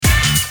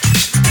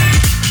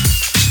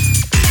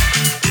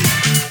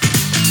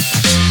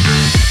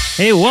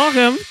Hey,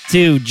 welcome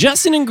to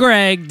Justin and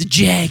Greg, the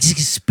Jags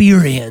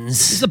Experience.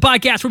 This is a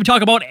podcast where we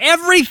talk about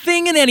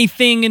everything and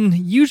anything, and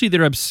usually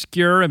they're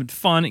obscure and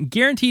fun,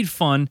 guaranteed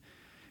fun,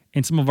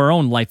 and some of our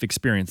own life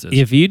experiences.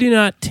 If you do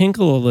not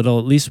tinkle a little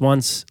at least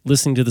once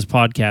listening to this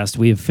podcast,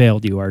 we have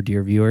failed you, our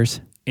dear viewers.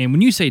 And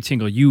when you say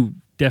tinkle, you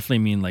definitely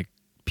mean like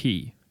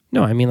pee.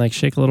 No, I mean like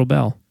shake a little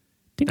bell.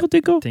 Tinkle,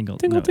 tinkle, Tinkle.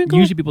 tinkle, No. tinkle.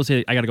 Usually people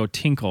say, I got to go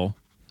tinkle.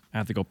 I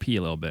have to go pee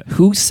a little bit.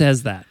 Who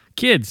says that?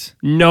 Kids.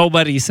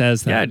 Nobody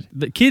says that. Yeah,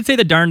 the kids say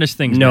the darndest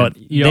things. No, man.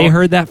 they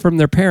heard that from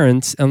their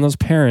parents, and those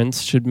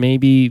parents should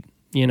maybe,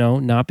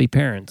 not be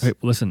parents. Hey,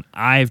 listen,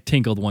 I've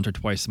tinkled once or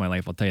twice in my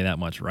life. I'll tell you that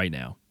much right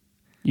now.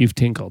 You've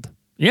tinkled.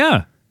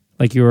 Yeah.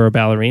 Like you were a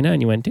ballerina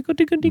and you went tinkle,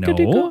 tinkle, tinkle,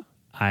 tinkle. No,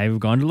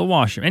 I've gone to the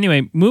washroom.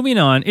 Anyway, moving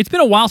on. It's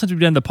been a while since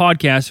we've done the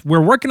podcast.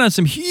 We're working on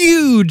some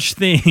huge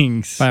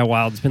things. By a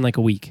while, it's been like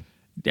a week.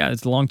 Yeah,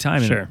 it's a long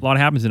time. Sure. And a lot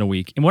happens in a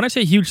week. And when I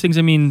say huge things,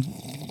 I mean,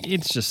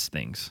 it's just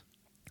things.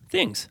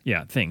 Things.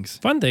 Yeah, things.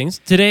 Fun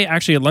things. Today,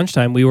 actually, at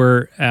lunchtime, we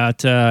were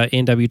at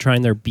A&W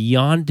trying their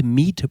Beyond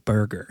Meat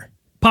burger.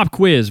 Pop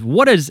quiz.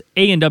 What does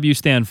A&W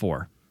stand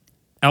for?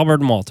 Albert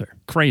and Walter.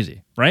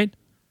 Crazy, right?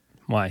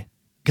 Why?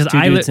 Because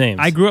Two dudes' names.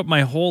 I grew up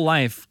my whole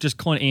life just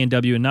calling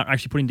A&W and not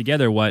actually putting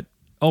together what,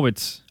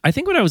 it's... I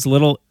think when I was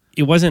little,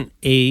 it wasn't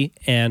A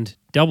and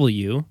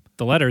W,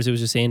 the letters, it was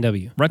just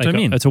A&W. Right, what I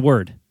mean. It's a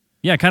word.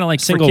 Yeah, kind of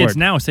like Single for kids word.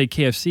 now say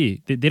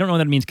KFC. They don't know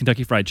that it means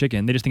Kentucky Fried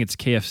Chicken. They just think it's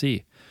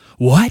KFC.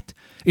 What?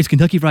 It's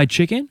Kentucky Fried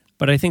Chicken?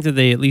 But I think that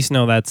they at least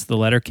know that's the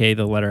letter K,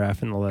 the letter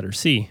F, and the letter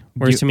C.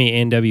 Whereas to me,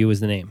 A&W is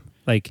the name.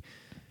 Like,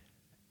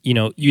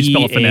 You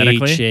spell it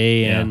phonetically?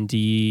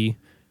 E-A-N-D-D-U-E.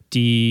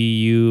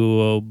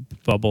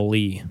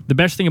 The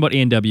best thing about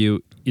A&W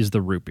is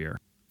the root beer.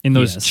 In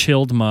those Yes.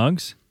 chilled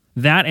mugs.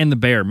 That and the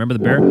bear. Remember the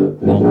bear?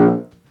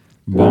 Boom,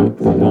 boom,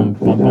 boom, boom,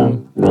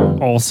 boom, boom.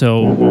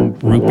 Also,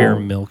 root beer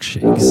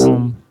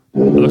milkshakes. Are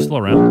those still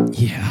around?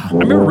 Yeah. I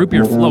remember root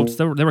beer floats.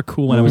 They were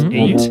cool when I was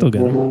 8. Still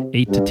good.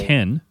 8 to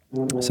 10.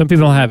 Some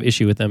people have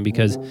issue with them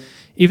because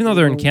even though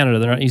they're in Canada,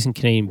 they're not using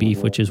Canadian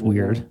beef, which is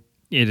weird.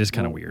 It is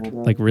kind of weird.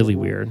 Like really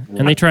weird.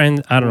 And they try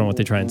and, I don't know what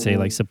they try and say,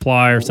 like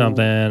supply or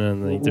something,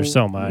 and there's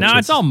so much. No,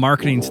 it's all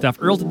marketing stuff.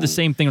 Earl did the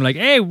same thing. They're like,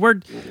 hey, we're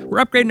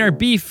upgrading our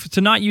beef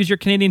to not use your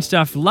Canadian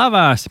stuff. Love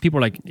us. People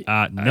are like,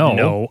 no.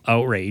 No,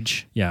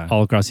 outrage. Yeah.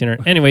 All across the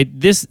internet. Anyway,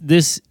 this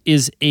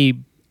is a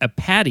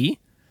patty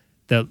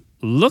that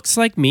looks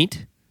like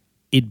meat.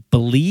 It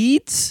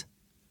bleeds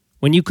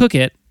when you cook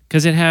it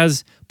because it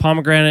has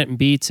pomegranate and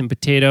beets and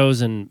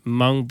potatoes and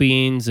mung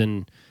beans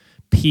and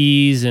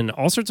peas and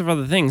all sorts of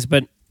other things.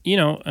 But,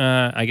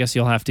 I guess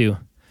you'll have to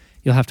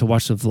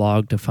watch the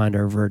vlog to find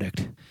our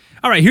verdict.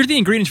 All right, here's the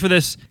ingredients for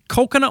this.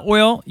 Coconut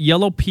oil,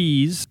 yellow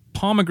peas,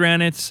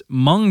 pomegranates,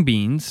 mung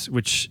beans,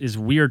 which is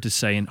weird to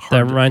say. And hard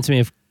That reminds me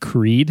of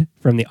Creed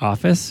from The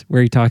Office,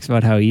 where he talks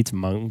about how he eats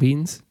mung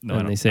beans. No, I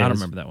and don't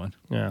remember that one.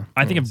 Yeah,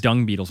 I think of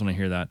dung beetles when I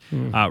hear that.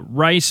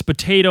 Rice,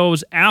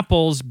 potatoes,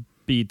 apples,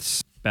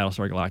 beets,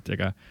 Battlestar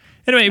Galactica.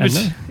 Anyway,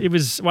 it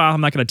was. Well, I'm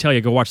not going to tell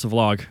you. Go watch the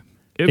vlog.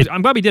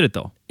 I'm glad we did it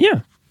though.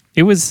 Yeah,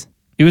 it was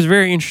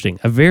very interesting.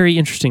 A very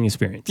interesting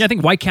experience. Yeah, I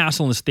think White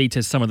Castle in the States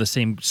has some of the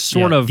same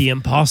sort of the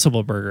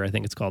Impossible Burger. I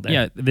think it's called. There.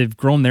 Yeah, they've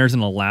grown theirs in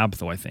a lab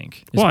though. I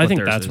think. Well, I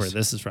think that's where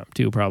this is from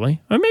too,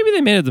 probably. Or maybe they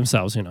made it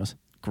themselves. Who knows?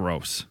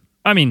 Gross.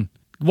 I mean,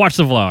 watch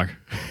the vlog.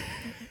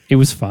 It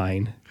was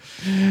fine.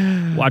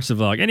 Watch the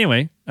vlog.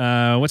 Anyway,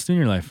 what's new in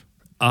your life?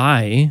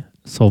 I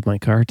sold my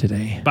car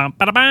today. Bum,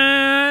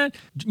 ba-da-ba.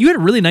 You had a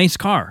really nice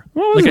car.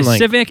 Well, like a wasn't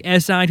Civic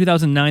SI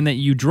 2009 that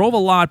you drove a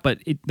lot, but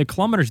the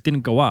kilometers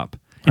didn't go up.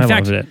 In I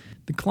fact, loved it.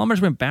 the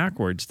kilometers went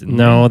backwards, didn't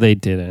No, they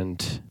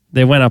didn't.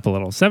 They went up a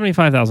little.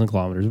 75,000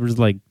 kilometers, which is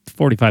like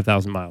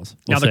 45,000 miles.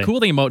 Now, the cool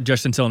thing about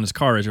Justin selling his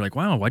car is you're like,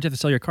 wow, why'd you have to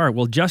sell your car?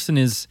 Well, Justin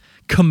is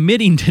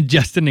committing to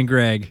Justin and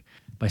Greg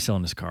by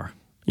selling his car.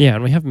 Yeah,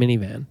 and we have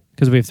minivan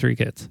because we have 3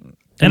 kids.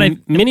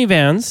 And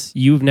minivans,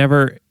 you've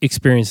never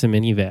experienced a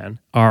minivan,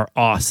 are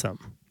awesome.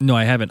 No,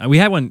 I haven't. We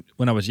had one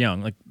when I was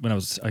young, like when I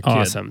was a kid.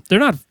 Awesome. They're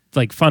not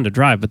like fun to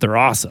drive, but they're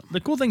awesome. The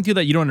cool thing, too,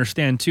 that you don't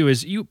understand, too,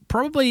 is you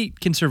probably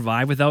can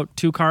survive without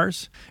 2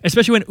 cars,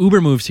 especially when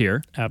Uber moves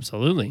here.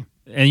 Absolutely.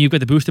 And you've got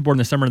the boosted board in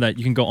the summer that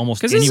you can go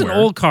almost anywhere. Because this is an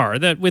old car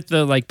that with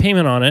the like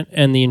payment on it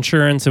and the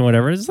insurance and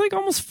whatever, it's like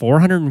almost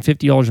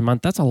 $450 a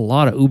month. That's a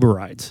lot of Uber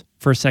rides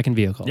for a second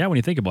vehicle. Yeah, when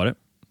you think about it.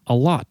 A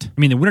lot.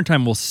 I mean, the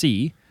wintertime we'll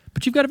see,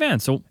 but you've got a van,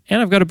 so...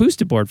 And I've got a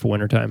boosted board for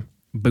wintertime.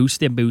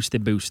 Boosted.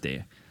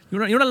 You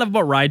know what I love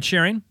about ride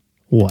sharing?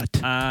 What?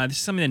 This is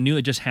something that new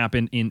that just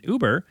happened in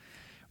Uber.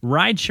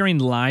 Ride sharing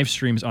live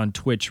streams on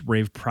Twitch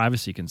raise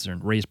privacy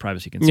concerns.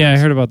 Yeah, I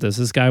heard about this.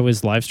 This guy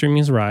was live streaming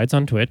his rides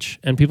on Twitch,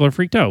 and people are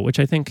freaked out, which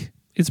I think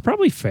is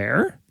probably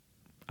fair.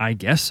 I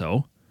guess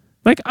so.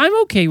 Like, I'm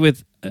okay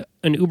with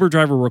an Uber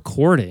driver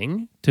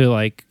recording to,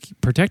 like,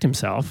 protect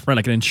himself. Right,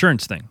 like an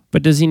insurance thing.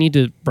 But does he need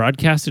to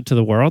broadcast it to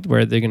the world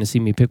where they're going to see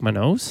me pick my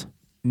nose?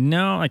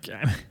 No, like...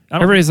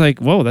 Everybody's like,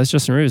 whoa, that's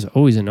Justin Rivers.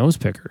 Oh, he's a nose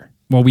picker.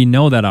 Well, we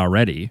know that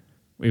already.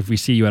 If we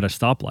see you at a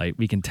stoplight,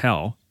 we can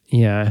tell.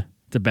 Yeah.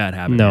 It's a bad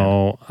habit.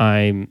 No,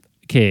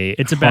 okay,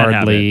 It's a bad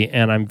hardly,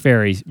 and I'm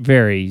very,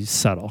 very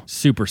subtle.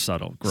 Super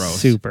subtle. Gross.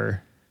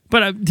 Super.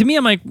 But to me,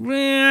 I'm like,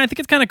 I think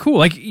it's kind of cool.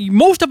 Like,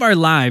 most of our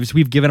lives,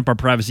 we've given up our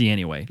privacy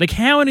anyway. Like,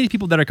 how many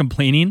people that are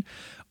complaining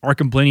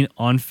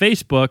on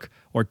Facebook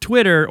or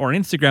Twitter or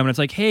Instagram, and it's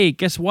like, hey,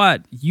 guess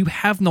what? You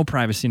have no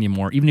privacy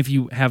anymore. Even if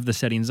you have the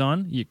settings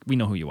on, we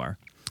know who you are.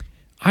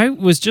 I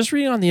was just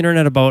reading on the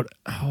internet about,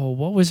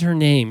 what was her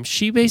name?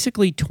 She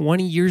basically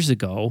 20 years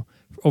ago,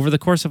 over the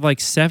course of like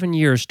 7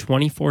 years,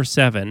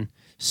 24/7,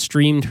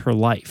 streamed her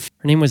life.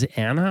 Her name was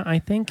Anna, I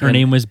think. Her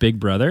name was Big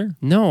Brother?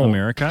 No.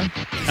 America?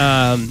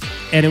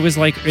 And it was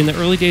like in the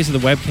early days of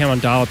the webcam on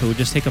dial-up, it would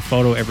just take a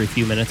photo every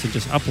few minutes and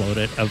just upload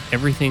it of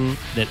everything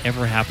that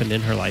ever happened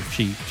in her life.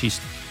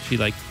 She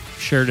like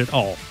shared it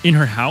all. In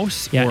her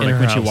house? Yeah, or in like her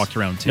when house. she walked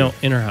around too? No,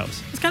 in her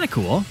house. It's kind of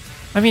cool.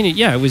 I mean,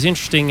 yeah, it was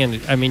interesting, and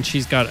I mean,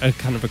 she's got a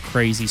kind of a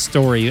crazy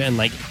story, and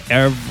like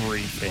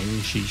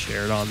everything she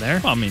shared on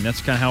there. Well, I mean, that's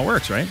kind of how it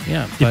works, right?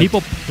 Yeah. Do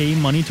people pay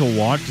money to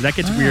watch? Because that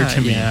gets weird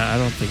to me. Yeah, I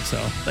don't think so.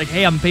 Like,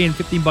 hey, I'm paying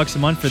 $15 a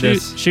month for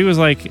this. She was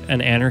like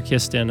an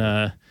anarchist and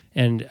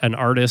an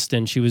artist,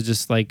 and she was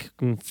just like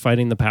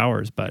fighting the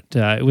powers. But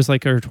it was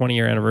like her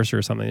 20-year anniversary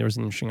or something. There was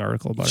an interesting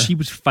article about her. She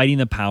was fighting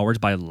the powers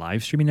by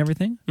live streaming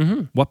everything?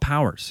 Mm-hmm. What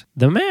powers?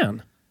 The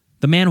man.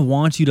 The man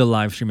wants you to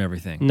live stream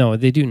everything. No,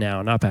 they do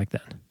now, not back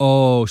then.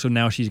 Oh, so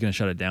now she's going to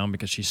shut it down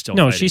because she's still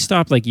No, fighting. she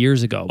stopped like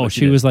years ago. But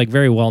she she did. was like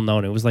very well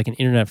known. It was like an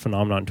internet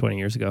phenomenon 20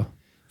 years ago.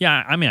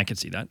 Yeah, I mean, I could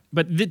see that.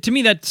 But to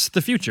me, that's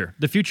the future.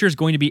 The future is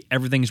going to be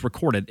everything's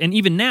recorded. And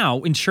even now,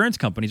 insurance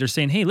companies are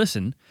saying, hey,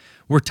 listen,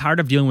 we're tired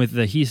of dealing with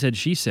the he said,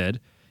 she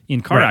said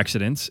in car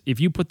accidents. If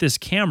you put this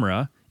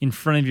camera in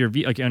front of your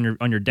like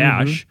on your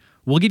dash,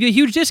 we'll give you a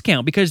huge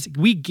discount because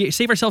we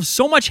save ourselves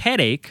so much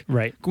headache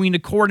going to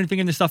court and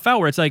figuring this stuff out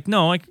where it's like,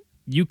 no, like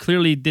you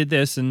clearly did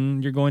this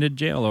and you're going to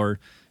jail or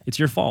it's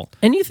your fault.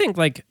 And you think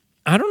like,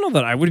 I don't know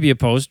that I would be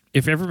opposed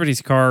if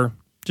everybody's car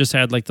just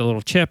had like the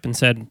little chip and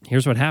said,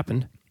 here's what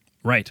happened.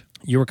 Right.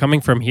 You were coming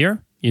from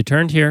here, you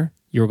turned here,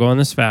 you were going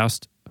this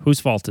fast. Whose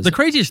fault is it? The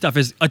craziest stuff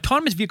is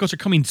autonomous vehicles are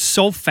coming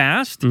so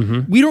fast.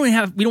 We don't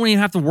even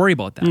have to worry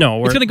about that. No,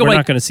 we're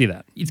not going to see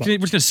that. We're just going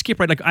to skip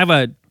right. Like I have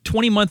a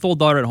 20-month-old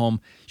daughter at home.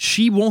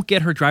 She won't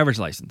get her driver's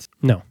license.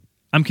 No.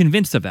 I'm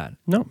convinced of that.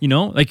 No. You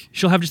know, like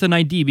she'll have just an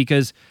ID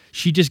because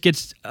she just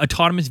gets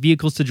autonomous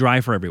vehicles to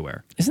drive her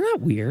everywhere. Isn't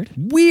that weird?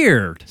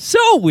 Weird.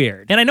 So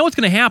weird. And I know it's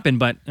going to happen,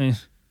 but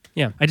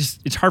yeah,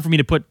 it's hard for me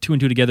to put two and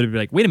two together to be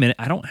like, wait a minute,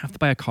 I don't have to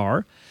buy a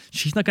car.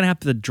 She's not going to have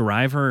to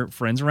drive her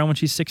friends around when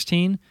she's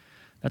 16.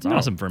 That's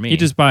awesome for me. You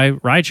just buy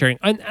ride sharing.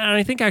 And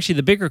I think actually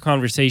the bigger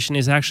conversation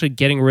is actually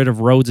getting rid of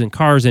roads and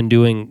cars and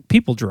doing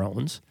people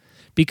drones.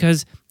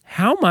 Because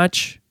how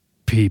much...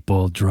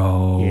 People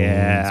drones.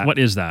 Yeah. What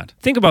is that?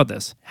 Think about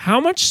this. How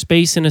much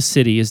space in a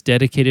city is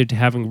dedicated to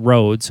having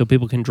roads so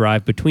people can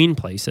drive between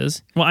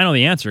places? Well, I know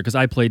the answer because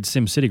I played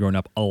SimCity growing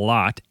up a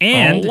lot.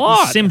 And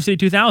SimCity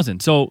 2000.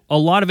 So a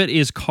lot of it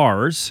is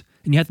cars.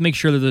 And you have to make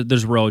sure that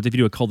there's roads. If you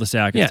do a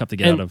cul-de-sac, it's tough to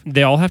get out of.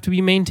 They all have to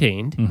be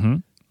maintained. Mm-hmm.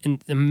 And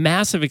the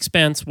massive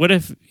expense. What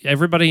if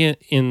everybody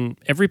in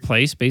every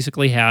place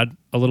basically had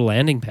a little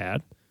landing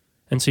pad?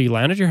 And so you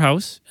land at your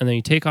house, and then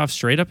you take off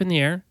straight up in the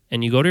air,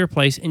 and you go to your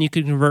place, and you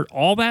can convert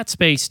all that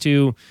space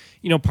to,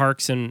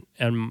 parks and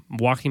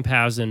walking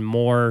paths and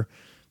more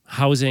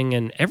housing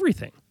and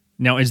everything.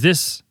 Now, is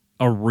this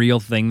a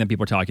real thing that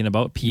people are talking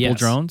about? People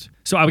drones?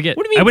 So I would get.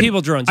 What do you mean people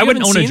drones? I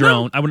wouldn't own a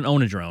drone. I wouldn't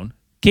own a drone.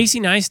 Casey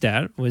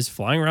Neistat was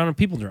flying around on a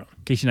people drone.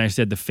 Casey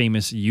Neistat, the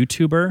famous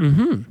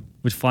YouTuber,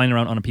 was flying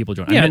around on a people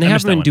drone. Yeah, and they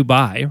have them in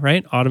Dubai,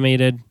 right?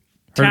 Automated.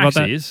 Heard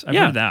Taxis. About that? I've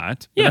heard of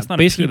that. Yeah, that's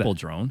not a people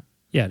drone.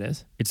 Yeah, it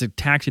is. It's a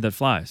taxi that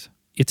flies.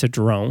 It's a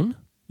drone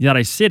that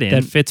I sit in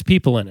that fits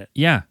people in it.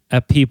 Yeah,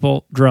 a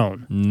people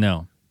drone.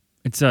 No,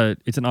 it's an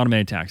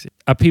automated taxi.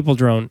 A people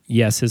drone,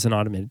 yes, is an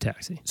automated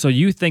taxi. So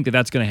you think that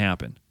that's going to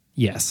happen?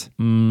 Yes.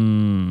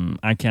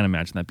 I can't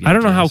imagine that being I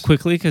don't know how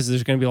quickly because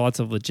there's going to be lots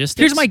of logistics.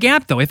 Here's my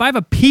gap, though. If I have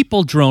a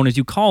people drone, as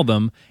you call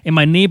them, and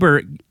my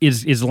neighbor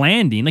is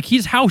landing, like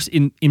his house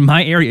in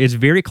my area is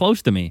very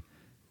close to me.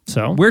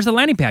 So where's the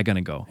landing pad going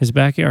to go? His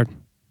backyard.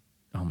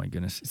 Oh, my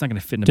goodness. It's not going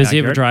to fit in the backyard. Does he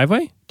have a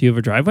driveway? Do you have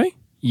a driveway?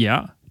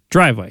 Yeah.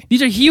 Driveway.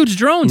 These are huge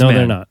drones, man. No,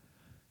 they're not.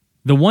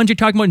 The ones you're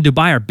talking about in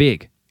Dubai are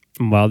big.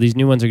 Well, these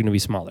new ones are going to be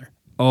smaller.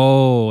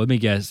 Oh, let me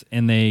guess.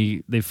 And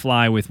they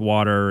fly with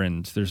water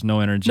and there's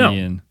no energy. No,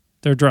 and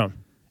they're a drone.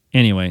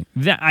 Anyway,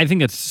 I think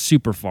that's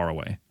super far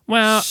away.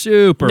 Well,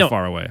 super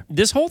far away.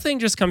 This whole thing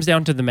just comes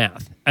down to the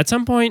math. At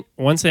some point,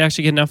 once they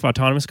actually get enough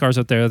autonomous cars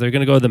out there, they're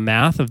going to go, the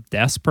math of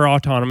deaths per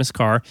autonomous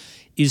car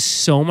is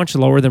so much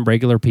lower than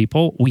regular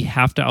people. We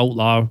have to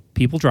outlaw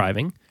people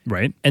driving.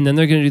 Right. And then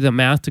they're going to do the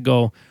math to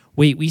go,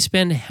 wait, we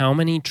spend how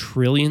many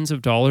trillions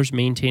of dollars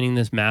maintaining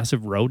this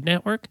massive road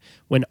network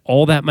when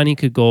all that money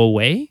could go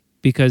away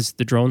because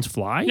the drones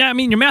fly? Yeah, I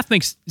mean, your math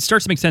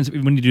starts to make sense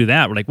when you do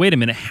that. We're like, wait a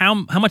minute, how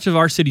much of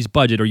our city's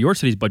budget or your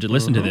city's budget,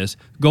 listen to this,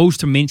 goes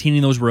to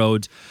maintaining those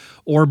roads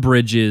or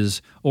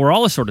bridges or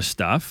all this sort of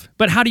stuff?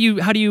 But how do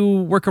you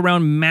work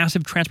around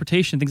massive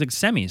transportation, things like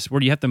semis, where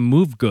do you have to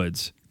move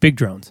goods? Big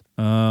drones.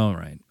 Oh,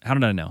 right. How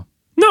did I know?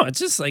 No, it's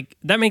just like,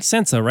 that makes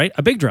sense though, right?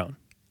 A big drone.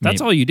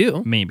 That's Maybe. all you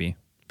do. Maybe.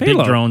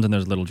 Payload. Big drones and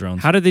there's little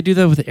drones. How did they do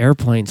that with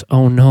airplanes?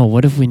 Oh no,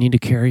 what if we need to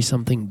carry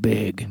something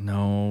big?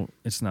 No,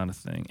 it's not a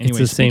thing. It's Anyway,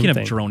 the same speaking of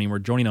thing. droning, we're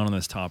droning on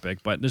this topic,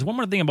 but there's one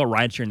more thing about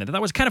ride sharing that I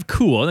thought was kind of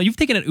cool. Now, you've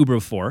taken an Uber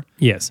before.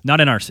 Yes.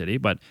 Not in our city,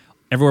 but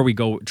everywhere we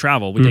go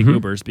travel, we take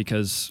Ubers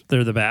because...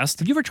 They're the best.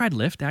 Have you ever tried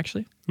Lyft,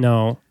 actually?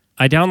 No.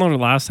 I downloaded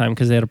last time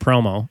because they had a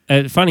promo.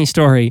 Funny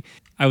story.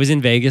 I was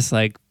in Vegas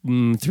like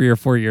 3 or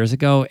 4 years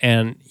ago,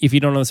 and if you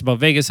don't know this about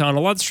Vegas, on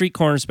a lot of street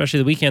corners, especially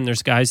the weekend,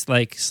 there's guys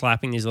like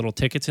slapping these little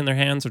tickets in their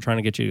hands or trying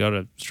to get you to go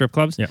to strip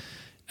clubs.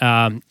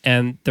 Yeah.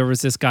 And there was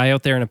this guy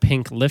out there in a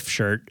pink Lyft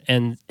shirt,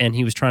 and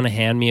he was trying to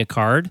hand me a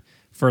card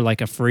for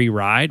like a free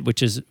ride,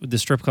 which is the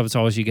strip club. It's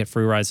always you get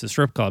free rides to the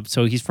strip club.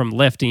 So he's from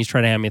Lyft, and he's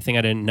trying to hand me a thing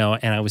I didn't know,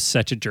 and I was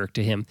such a jerk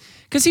to him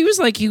because he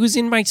was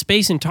in my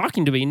space and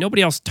talking to me.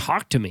 Nobody else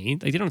talked to me.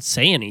 Like, they don't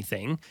say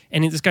anything.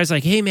 And this guy's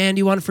like, "Hey man, do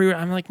you want a free ride?"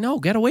 I'm like, "No,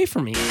 get away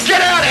from me, Get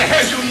out of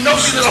here, you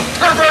nosy little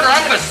pervert, or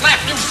I'm going to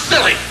slap you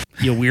silly.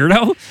 you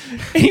weirdo!"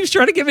 And he was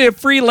trying to give me a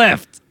free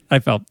lift. I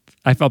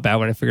felt bad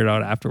when I figured it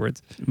out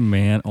afterwards.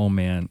 Man, oh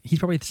man. He's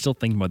probably still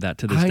thinking about that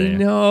to this day. I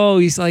know.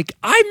 He's like,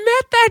 "I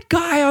met that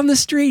guy on the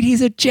street.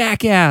 He's a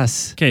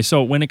jackass." Okay,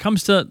 so when it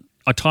comes to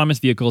autonomous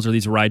vehicles or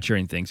these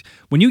ride-sharing things,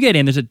 when you get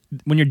in,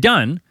 when you're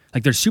done,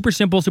 like they're super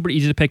simple, super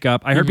easy to pick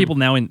up. I heard people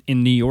now in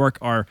New York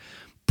are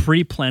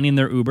pre-planning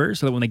their Uber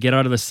so that when they get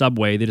out of the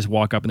subway, they just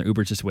walk up and their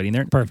Uber's just waiting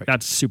there. Perfect.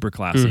 That's super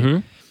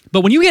classy.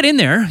 But when you get in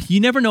there,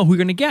 you never know who you're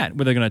going to get,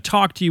 whether they're going to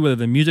talk to you, whether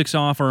the music's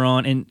off or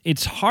on. And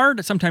it's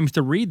hard sometimes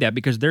to read that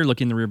because they're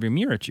looking in the rearview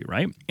mirror at you,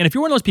 right? And if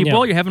you're one of those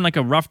people, you're having like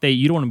a rough day,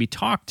 you don't want to be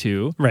talked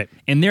to. Right.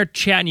 And they're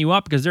chatting you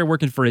up because they're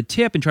working for a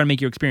tip and trying to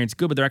make your experience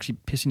good, but they're actually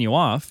pissing you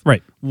off.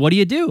 Right. What do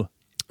you do?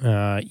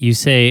 You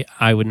say,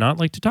 "I would not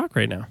like to talk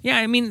right now." Yeah,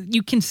 I mean,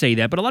 you can say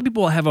that, but a lot of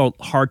people have a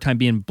hard time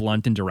being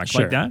blunt and direct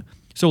Sure. like that.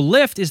 So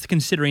Lyft is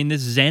considering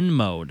this Zen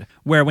mode,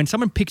 where when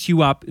someone picks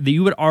you up, that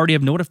you would already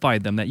have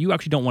notified them that you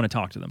actually don't want to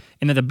talk to them.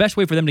 And that the best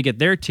way for them to get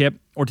their tip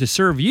or to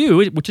serve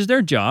you, which is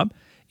their job,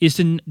 is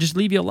to just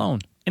leave you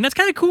alone. And that's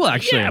kind of cool,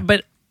 actually. Yeah,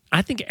 but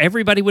I think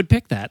everybody would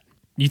pick that.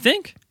 You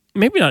think?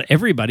 Maybe not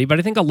everybody, but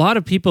I think a lot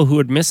of people who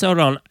would miss out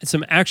on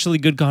some actually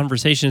good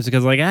conversations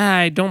because like,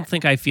 I don't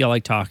think I feel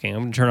like talking.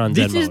 I'm going to turn on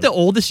Zen This is mode. the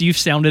oldest you've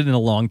sounded in a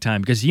long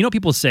time because you know what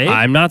people say?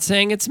 I'm not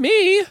saying it's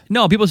me.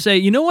 No, people say,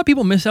 you know what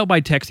people miss out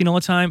by texting all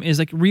the time is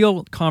like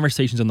real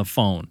conversations on the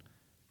phone.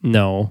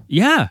 No.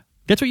 Yeah.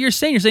 That's what you're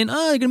saying. You're saying, you're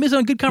going to miss out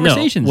on good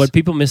conversations. No, what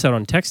people miss out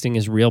on texting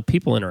is real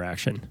people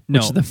interaction.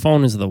 No. Which the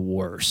phone is the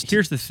worst.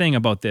 Here's the thing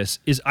about this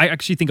is I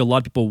actually think a lot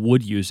of people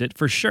would use it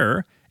for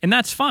sure, and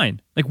that's fine.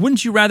 Like,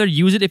 wouldn't you rather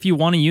use it if you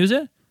want to use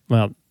it?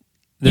 Well,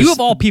 You of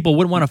all people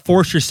wouldn't want to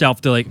force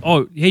yourself to like,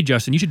 oh, hey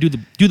Justin, you should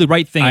do the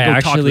right thing and I go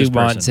talk to actually this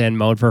person. want Zen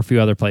mode for a few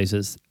other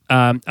places.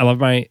 I love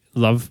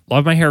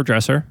my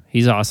hairdresser.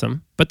 He's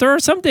awesome. But there are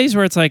some days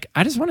where it's like,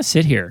 I just want to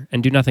sit here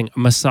and do nothing. A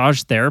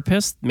massage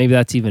therapist, maybe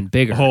that's even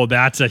bigger. Oh,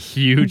 that's a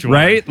huge one.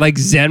 Right? Like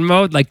Zen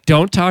mode, like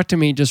don't talk to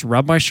me, just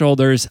rub my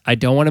shoulders. I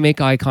don't want to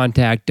make eye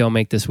contact. Don't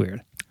make this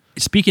weird.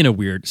 Speaking of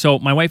weird, so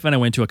my wife and I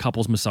went to a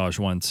couples massage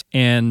once,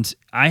 and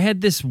I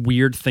had this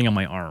weird thing on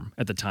my arm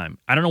at the time.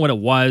 I don't know what it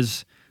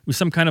was. It was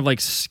some kind of like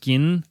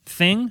skin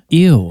thing.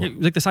 Ew. It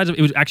was like the size of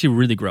it was actually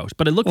really gross,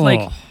 but it looked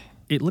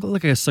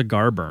like a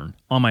cigar burn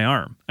on my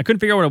arm. I couldn't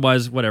figure out what it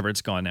was. Whatever,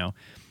 it's gone now.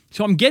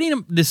 So I'm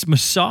getting this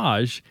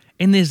massage,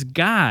 and this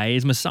guy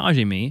is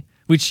massaging me,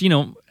 which, you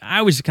know,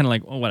 I was kind of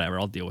like, oh, whatever,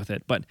 I'll deal with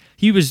it. But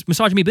he was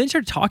massaging me, but then he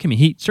started talking to me.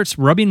 He starts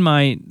rubbing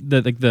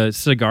the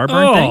cigar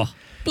burn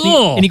thing.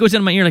 And he goes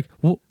down my ear like,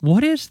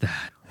 what is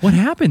that? What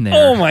happened there?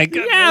 Oh my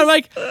goodness. Yeah, I'm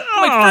like, first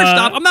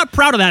off, I'm not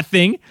proud of that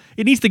thing.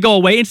 It needs to go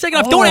away. And second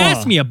off, don't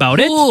ask me about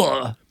it.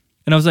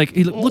 And I was like,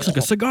 it looks like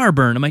a cigar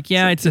burn. I'm like,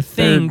 yeah, it's a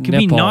thing. Can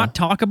we not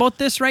talk about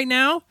this right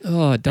now?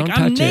 Oh, don't touch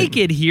I'm it.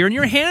 naked here and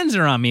your hands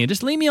are on me.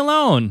 Just leave me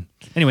alone.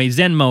 Anyway,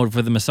 Zen mode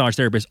for the massage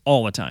therapist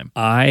all the time.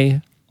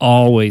 I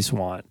always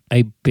want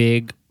a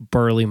big,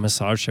 burly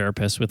massage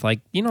therapist with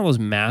like, you know, those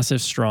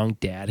massive, strong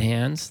dad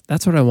hands.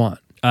 That's what I want.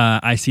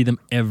 I see them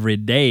every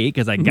day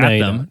because I got No,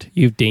 you them. don't.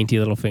 You have dainty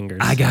little fingers.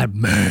 I got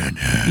man.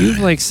 You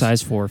have like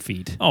size 4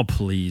 feet. Oh,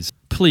 please.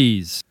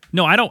 Please.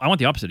 No, I don't. I want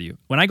the opposite of you.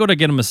 When I go to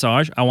get a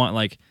massage, I want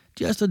like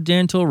just a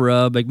gentle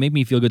rub, like make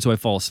me feel good so I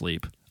fall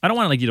asleep. I don't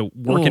want like you to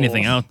work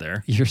anything out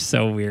there. You're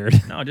so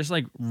weird. No, just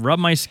like rub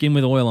my skin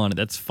with oil on it.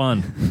 That's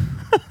fun.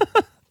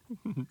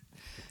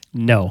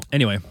 No.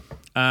 Anyway,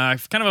 kind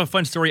of a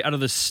fun story out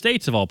of the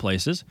States of all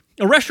places.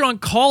 A restaurant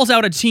calls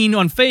out a teen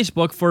on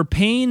Facebook for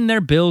paying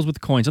their bills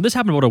with coins. So this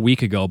happened about a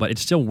week ago, but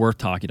it's still worth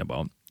talking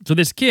about. So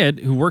this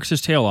kid who works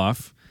his tail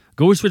off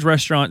goes to this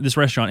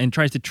restaurant, and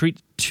tries to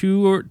treat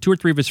two or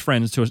three of his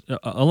friends to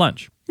a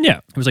lunch. Yeah.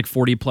 It was like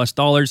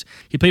 $40+.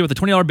 He paid with a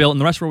 $20 bill,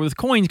 and the rest were with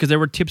coins because there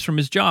were tips from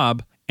his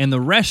job. And the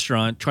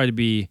restaurant tried to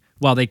be,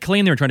 well, they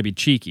claimed they were trying to be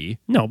cheeky.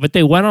 No, but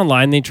they went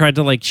online. They tried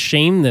to like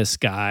shame this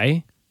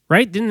guy,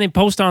 Right? Didn't they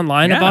post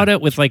online Yeah. about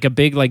it with like a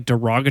big like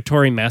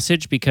derogatory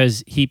message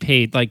because he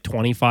paid like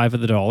 25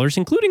 of the dollars,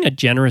 including a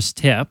generous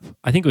tip.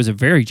 I think it was a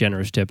very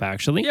generous tip,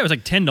 actually. Yeah, it was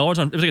like $10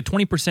 it was like a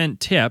 20%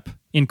 tip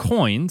in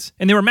coins,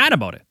 and they were mad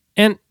about it.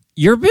 And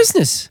your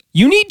business,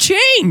 you need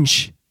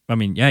change. I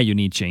mean, yeah, you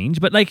need change,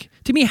 but like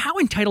to me, how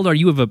entitled are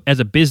you as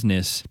a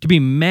business to be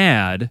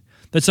mad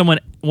that someone,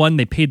 one,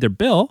 they paid their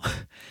bill,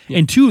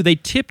 and two, they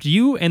tipped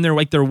you and their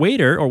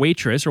waiter or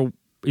waitress, or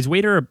is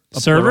waiter a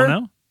Server?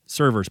 plural now?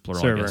 Server's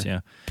plural, Server. I guess, yeah.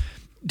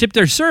 Tipped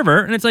their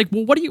server, and it's like,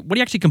 well, what are you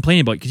actually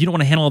complaining about? Because you don't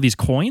want to handle all these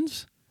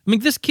coins? I mean,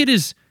 this kid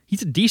he's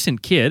a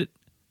decent kid,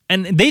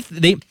 and this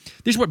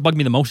is what bugged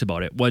me the most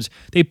about it, was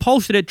they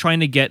posted it trying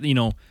to get,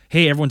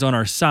 hey, everyone's on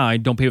our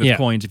side, don't pay with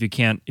coins if you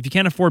can't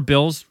afford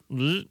bills,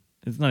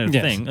 it's not a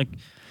thing. Like,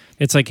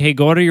 it's like, hey,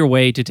 go out of your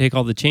way to take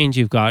all the change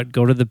you've got,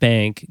 go to the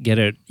bank, get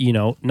it,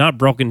 not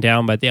broken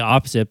down, but the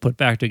opposite, put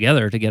back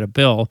together to get a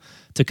bill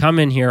to come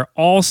in here.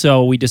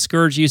 Also, we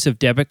discourage use of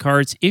debit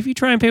cards. If you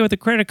try and pay with a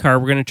credit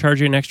card, we're going to charge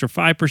you an extra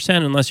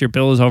 5% unless your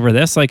bill is over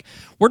this. Like,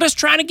 we're just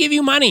trying to give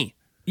you money.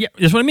 yeah,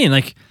 that's what I mean.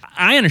 Like,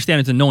 I understand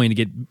it's annoying to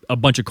get a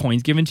bunch of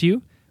coins given to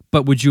you,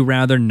 but would you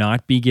rather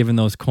not be given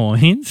those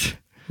coins?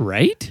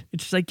 Right?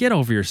 It's just like, get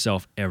over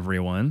yourself,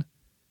 everyone.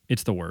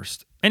 It's the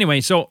worst.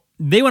 Anyway, so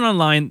they went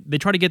online. They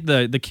tried to get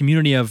the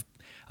community of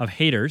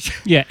haters.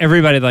 Yeah,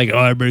 everybody like, oh,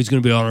 everybody's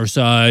going to be on our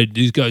side.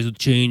 These guys with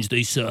change,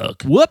 they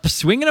suck. Whoops,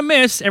 swing and a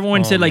miss.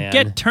 Everyone said, like, man.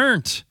 get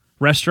turned.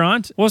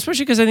 Restaurant. Well,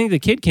 especially because I think the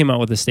kid came out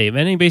with a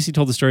statement and he basically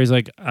told the story. He's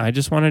like, I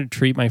just wanted to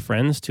treat my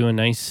friends to a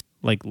nice,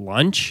 like,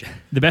 lunch.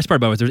 The best part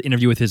about it was there was an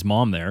interview with his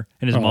mom there,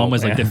 and his mom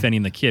was, like, man.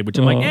 defending the kid, which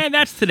I'm like,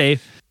 that's today.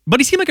 But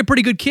he seemed like a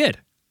pretty good kid.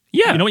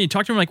 Yeah. When you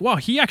talk to him, like, wow,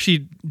 he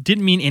actually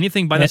didn't mean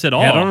anything by this at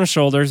all. Head on his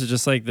shoulders. It's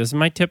just like, this is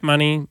my tip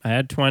money. I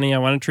had 20. I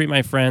want to treat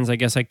my friends. I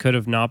guess I could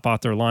have not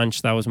bought their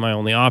lunch. That was my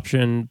only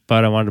option,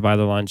 but I wanted to buy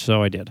the lunch,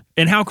 so I did.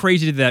 And how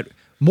crazy did that?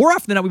 More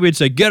often than not, we would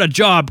say, get a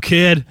job,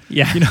 kid.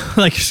 Yeah.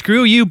 Like,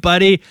 screw you,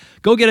 buddy.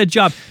 Go get a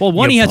job. Well,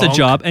 one, You he has a punk.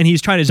 job, and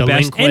he's trying his best,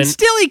 Delinquent. and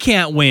still he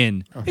can't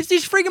win. It's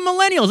these freaking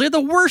millennials. They're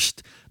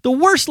the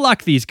worst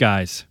luck, these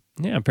guys.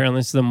 Yeah, apparently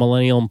it's the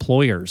millennial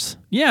employers.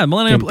 Yeah, The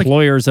millennial. Like,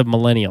 employers of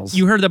millennials.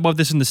 you heard about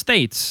this in the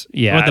States.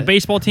 Yeah. With the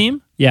baseball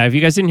team? Yeah, if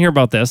you guys didn't hear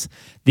about this,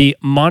 the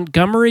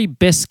Montgomery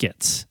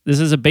Biscuits. This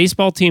is a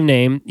baseball team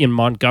name in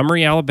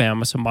Montgomery,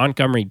 Alabama, so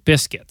Montgomery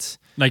Biscuits.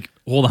 Like,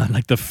 hold on,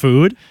 like the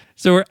food?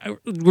 So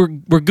we're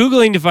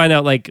googling to find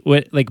out like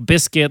what like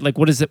biscuit, like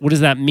what is it? What does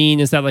that mean?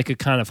 Is that like a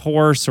kind of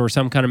horse or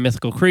some kind of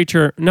mythical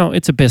creature? No,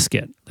 it's a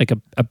biscuit, like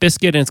a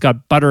biscuit, and it's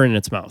got butter in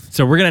its mouth.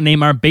 So we're going to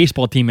name our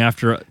baseball team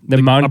after The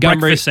a Montgomery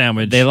breakfast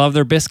sandwich. They love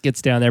their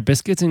biscuits down there.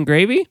 Biscuits and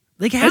gravy.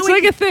 Like, That's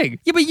like a thing.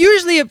 Yeah, but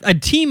usually a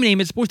team name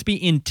is supposed to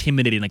be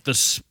intimidating, like the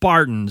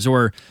Spartans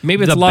or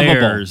Maybe it's the lovable.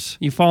 Bears.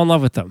 You fall in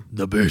love with them.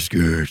 The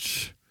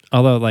Biscuits.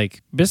 Although,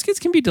 like, biscuits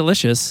can be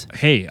delicious.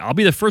 Hey, I'll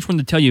be the first one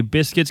to tell you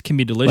biscuits can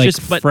be delicious,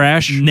 Like but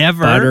fresh,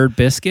 never buttered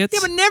biscuits. Yeah,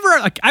 but never.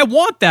 Like, I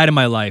want that in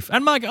my life.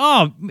 I'm like,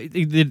 oh, I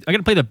got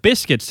to play the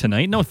Biscuits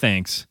tonight. No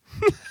thanks.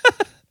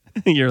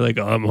 You're like,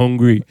 oh, I'm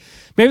hungry.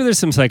 Maybe there's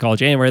some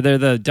psychology. Anyway, they're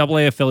the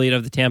AA affiliate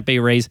of the Tampa Bay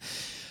Rays.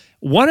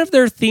 One of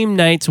their theme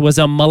nights was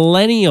a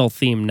millennial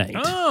theme night,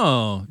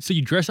 Oh, so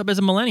you dress up as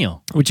a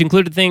millennial? which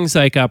included things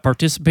like a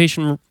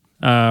participation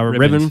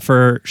ribbon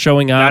for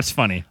showing up. That's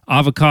funny.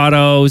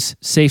 Avocados,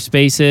 safe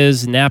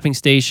spaces, napping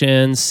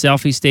stations,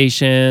 selfie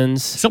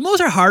stations, Some of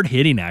those are hard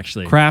hitting,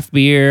 actually. craft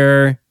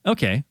beer.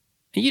 Okay.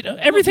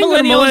 Everything that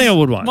a millennial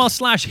would want. Well, /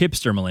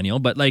 hipster millennial,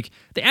 but like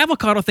the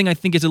avocado thing I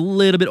think is a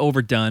little bit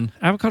overdone.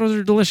 Avocados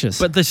are delicious.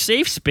 But the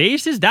safe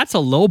spaces, that's a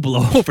low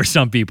blow for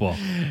some people.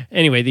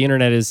 Anyway, the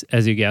internet is,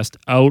 as you guessed,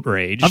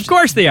 outraged. Of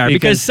course they are,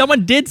 because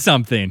someone did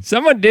something.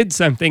 Someone did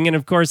something, and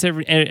of course,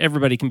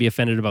 everybody can be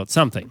offended about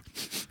something.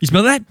 You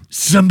smell that?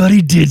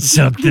 Somebody did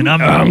something.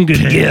 I'm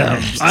gonna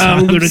get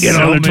on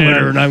the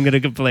Twitter and I'm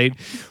gonna complain.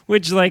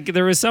 Which, like,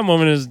 there was some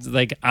woman who's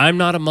like, "I'm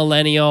not a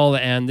millennial,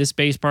 and this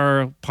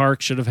baseball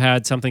park should have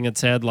had something that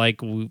said,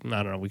 like, I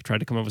don't know. We tried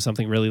to come up with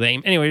something really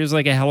lame. Anyway, it was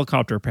like a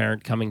helicopter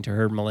parent coming to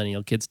her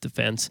millennial kid's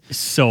defense.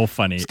 So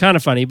funny. It's kind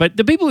of funny, but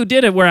the people who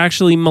did it were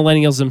actually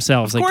millennials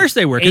themselves. Of course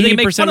they were, 'cause they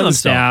make fun of the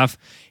themselves. staff.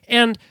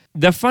 And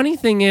the funny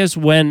thing is,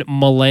 when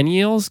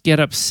millennials get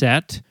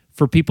upset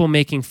for people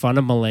making fun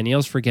of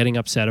millennials for getting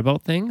upset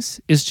about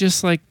things, it's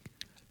just like,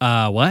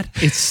 What?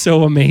 it's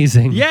so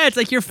amazing. Yeah, it's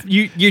like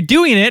you're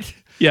doing it.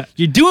 Yeah.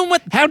 You're doing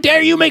what? How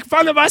dare you make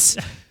fun of us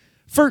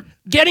for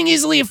getting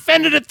easily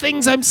offended at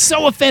things? I'm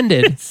so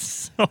offended.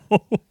 So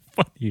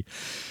funny.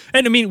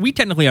 And I mean, we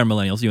technically are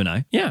millennials, you and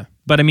I. Yeah.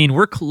 But I mean,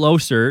 we're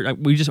closer.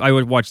 I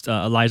would watch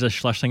Eliza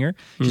Schlesinger.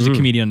 She's a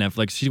comedian on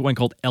Netflix. She's one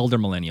called Elder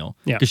Millennial.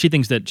 Yeah. Because she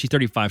thinks that she's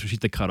 35, so she's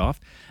the cutoff.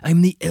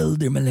 I'm the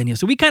Elder Millennial.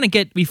 So we kind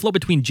of we float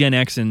between Gen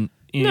X and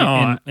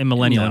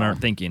Millennial in our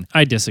thinking.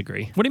 I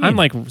disagree. What do you mean? I'm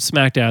like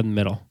smack dab in the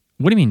middle.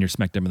 What do you mean you're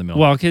smack dab in the middle?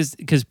 Well, because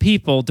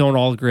people don't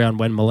all agree on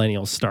when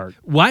millennials start.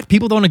 What?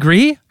 People don't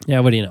agree?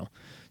 Yeah, what do you know?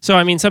 So,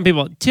 I mean, some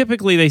people,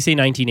 typically they say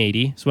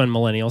 1980 is when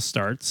millennials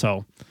start.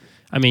 So,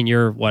 I mean,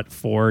 you're what,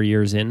 4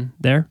 years in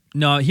there?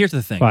 No, here's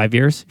the thing. 5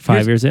 years?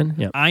 5 years in?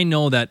 Yeah. I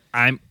know that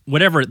I'm,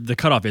 whatever the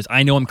cutoff is,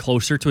 I know I'm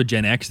closer to a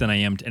Gen X than I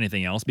am to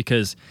anything else,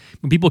 because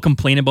when people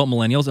complain about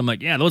millennials, I'm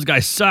like, yeah, those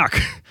guys suck.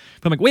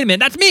 But I'm like, wait a minute,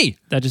 that's me.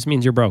 That just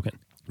means you're broken.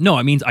 No,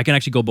 it means I can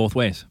actually go both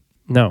ways.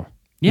 No.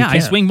 Yeah, you I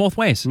can't. swing both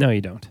ways. No, you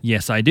don't.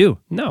 Yes, I do.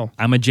 No.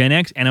 I'm a Gen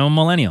X and I'm a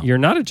millennial. You're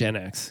not a Gen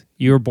X.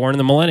 You were born in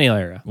the millennial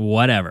era.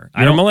 Whatever.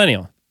 You're a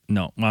millennial.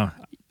 No. Well,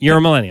 You're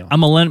a millennial.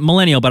 I'm a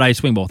millennial, but I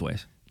swing both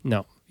ways.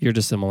 No, you're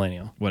just a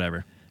millennial.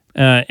 Whatever.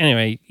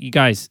 Anyway, you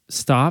guys,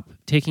 stop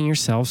taking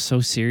yourselves so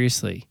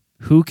seriously.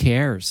 Who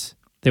cares?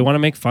 They want to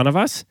make fun of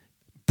us?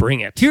 Bring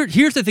it.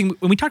 Here's the thing.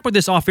 When we talk about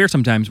this off air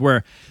sometimes,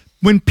 where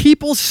when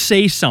people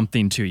say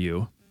something to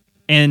you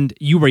and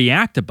you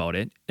react about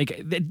it,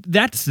 like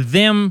that's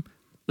them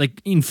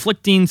like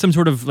inflicting some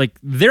sort of like,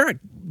 they're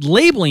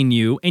labeling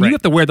you and you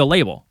have to wear the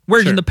label.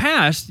 Whereas in the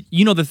past,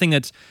 the thing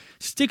that's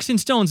sticks and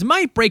stones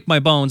might break my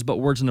bones, but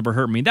words never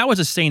hurt me. That was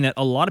a saying that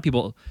a lot of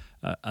people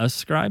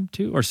subscribe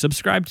to.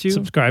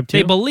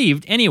 They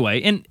believed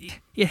anyway, and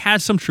it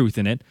has some truth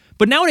in it.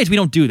 But nowadays we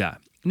don't do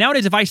that.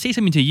 Nowadays, if I say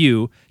something to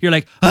you, you're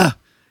like,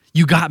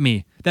 you got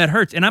me. That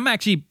hurts. And I'm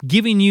actually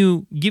giving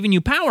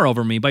you power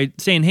over me by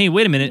saying, hey,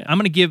 wait a minute, I'm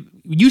going to give,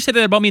 you said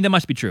that about me, that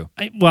must be true.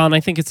 And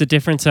I think it's a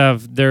difference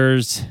of,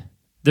 there's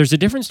a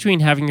difference between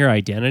having your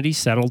identity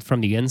settled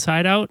from the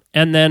inside out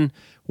and then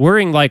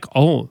worrying like,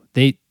 oh,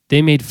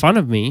 they made fun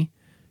of me,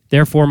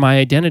 therefore my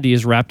identity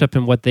is wrapped up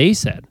in what they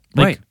said.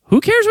 Like, right. Who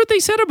cares what they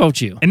said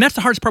about you? And that's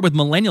the hardest part with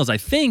millennials, I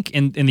think,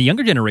 and the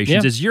younger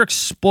generations, is you're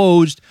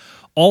exposed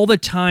all the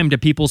time to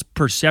people's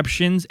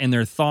perceptions and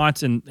their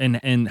thoughts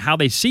and how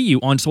they see you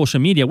on social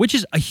media, which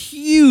is a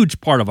huge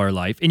part of our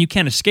life, and you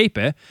can't escape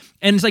it.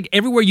 And it's like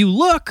everywhere you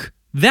look,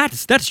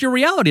 that's your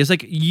reality. It's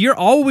like you're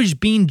always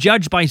being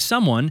judged by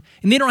someone,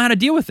 and they don't know how to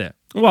deal with it.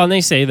 Well, and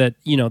they say that,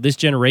 this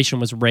generation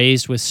was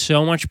raised with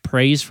so much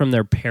praise from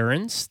their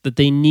parents that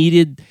they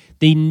need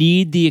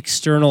the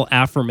external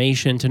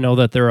affirmation to know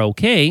that they're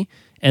okay.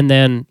 And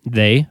then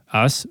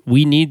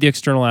we need the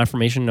external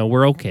affirmation to know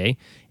we're okay.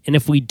 And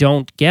if we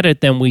don't get it,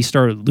 then we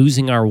start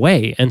losing our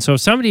way. And so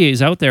if somebody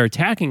is out there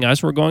attacking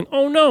us, we're going,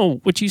 oh no,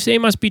 what you say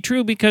must be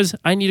true because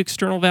I need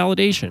external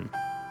validation.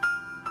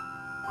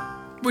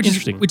 Which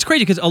is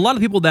crazy because a lot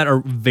of people that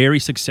are very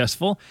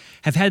successful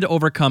have had to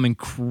overcome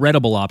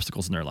incredible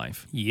obstacles in their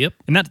life. Yep.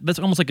 And that's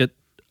almost like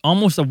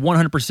almost a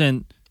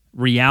 100%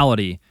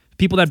 reality.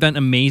 People that have done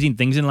amazing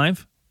things in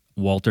life,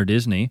 Walter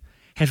Disney,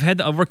 have had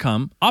to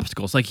overcome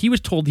obstacles. Like he was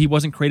told he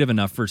wasn't creative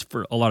enough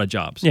for a lot of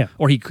jobs. Yeah.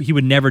 Or he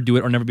would never do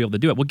it or never be able to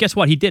do it. Well, guess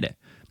what? He did it.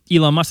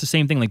 Elon Musk, the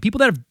same thing. Like people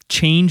that have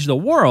changed the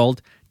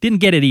world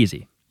didn't get it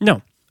easy.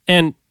 No.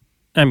 And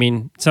I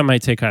mean, some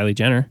might say Kylie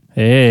Jenner.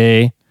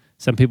 Hey.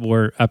 Some people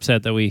were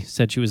upset that we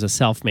said she was a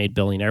self-made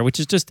billionaire, which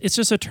is it's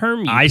just a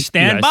term. I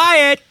stand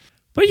by it.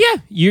 But yeah,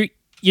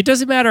 it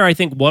doesn't matter, I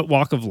think, what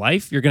walk of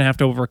life, you're going to have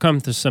to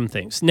overcome some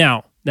things.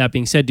 Now, that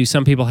being said, do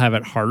some people have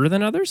it harder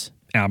than others?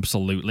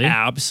 Absolutely.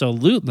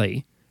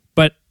 Absolutely.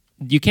 But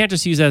you can't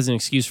just use that as an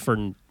excuse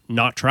for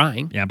not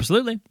trying.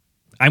 Absolutely.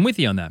 I'm with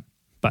you on that.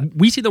 But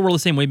we see the world the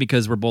same way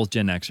because we're both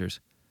Gen Xers.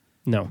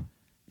 No.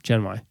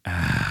 Gen Y.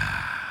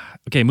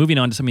 Okay, moving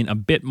on to something a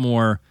bit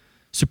more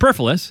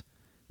superfluous.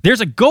 There's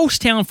a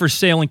ghost town for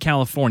sale in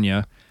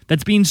California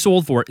that's being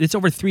sold for, it's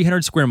over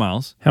 300 square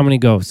miles. How many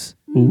ghosts?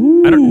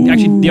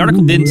 The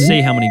article didn't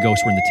say how many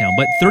ghosts were in the town,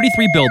 but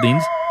 33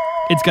 buildings.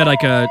 It's got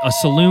like a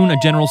saloon, a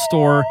general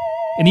store,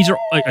 and these are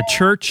like a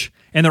church,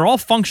 and they're all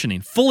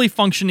functioning, fully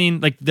functioning,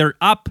 like they're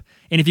up.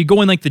 And if you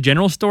go in like the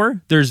general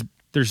store, there's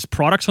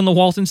products on the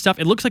walls and stuff.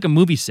 It looks like a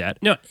movie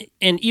set. No,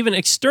 and even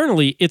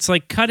externally, it's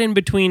like cut in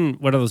between,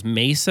 what are those,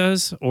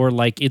 mesas? Or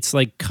like, it's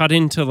like cut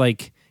into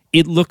like,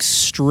 it looks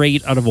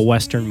straight out of a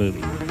Western movie.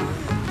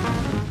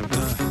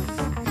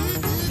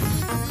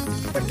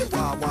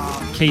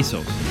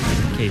 Quesos.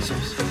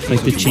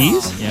 Like the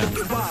cheese? Yeah.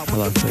 I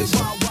love queso.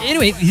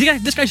 Anyway,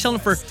 this guy's selling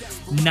it for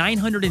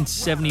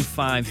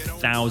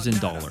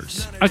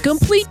 $975,000. A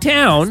complete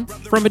town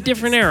from a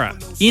different era.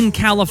 In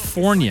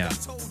California.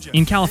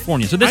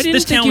 So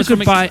this town was I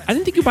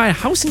didn't think you could buy a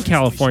house in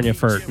California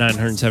for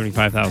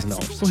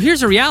 $975,000. Well, here's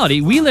the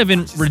reality. We live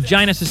in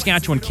Regina,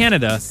 Saskatchewan,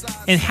 Canada,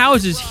 and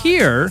houses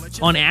here,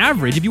 on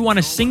average, if you want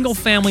a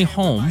single-family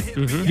home,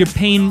 you're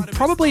paying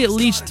probably at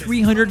least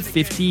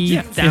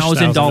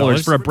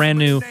 $350,000 for a brand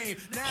new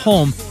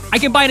home. I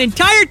can buy an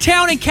entire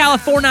town in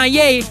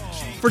California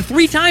for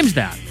 3 times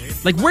that.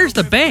 Like, where's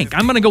the bank?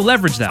 I'm going to go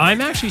leverage that.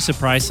 I'm actually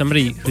surprised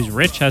somebody who's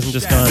rich hasn't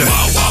just gone,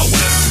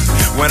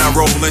 when I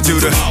roll into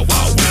the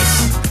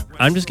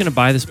I'm just going to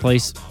buy this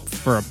place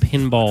for a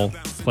pinball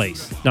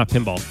place. Not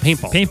pinball,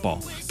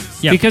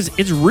 paintball. Yeah. Because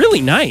it's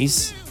really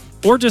nice.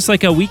 Or just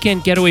like a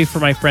weekend getaway for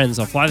my friends.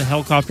 I'll fly the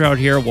helicopter out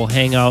here, we'll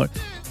hang out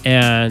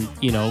and,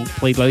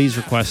 play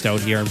Laser Quest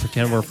out here and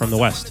pretend we're from the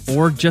West.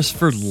 Or just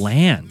for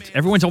land.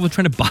 Everyone's always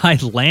trying to buy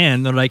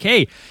land. They're like,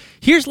 hey,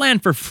 here's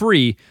land for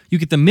free. You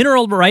get the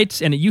mineral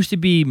rights, and it used to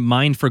be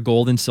mined for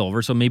gold and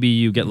silver, so maybe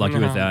you get lucky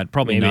with that.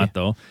 Probably maybe not,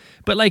 though.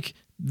 But, like,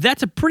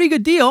 that's a pretty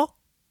good deal.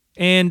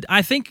 And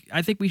I think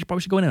we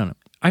probably should go in on it.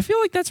 I feel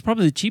like that's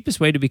probably the cheapest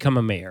way to become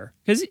a mayor.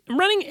 Because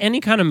running any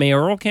kind of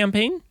mayoral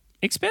campaign,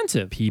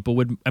 expensive. People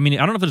would, I mean, I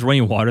don't know if there's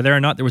running water there or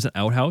not. There was an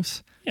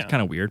outhouse. Yeah. It's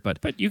kind of weird, but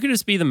you could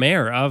just be the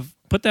mayor of,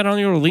 put that on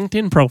your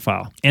LinkedIn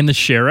profile. and the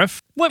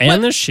sheriff.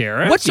 The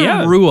sheriff. What's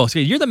a rule?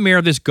 Okay, you're the mayor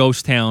of this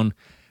ghost town.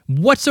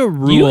 What's a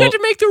rule? You get to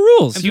make the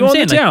rules. That's You what I'm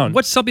own the saying, like, town.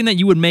 what's something that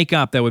you would make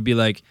up that would be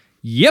like,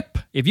 yep,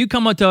 if you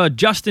come up to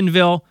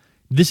Justinville,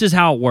 this is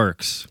how it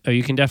works. Oh,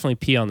 you can definitely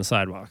pee on the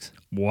sidewalks.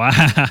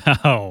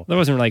 Wow. There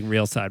wasn't like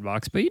real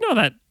sidewalks, but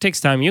that takes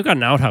time. You got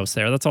an outhouse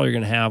there. That's all you're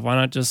going to have. Why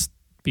not just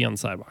be on the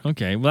sidewalk?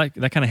 Okay, well,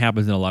 that kind of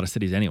happens in a lot of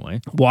cities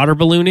anyway. Water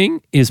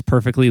ballooning is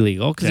perfectly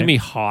legal because Okay. it'd be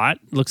hot.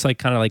 Looks like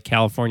kind of like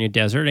California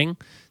deserting.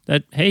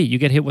 That, hey, you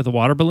get hit with a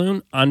water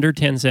balloon under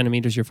 10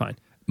 centimeters, you're fine.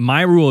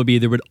 My rule would be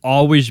there would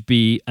always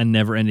be a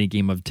never-ending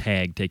game of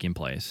tag taking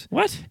place.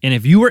 What? And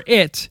if you were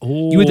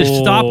you would just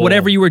stop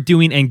whatever you were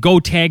doing and go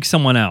tag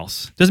someone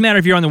else. Doesn't matter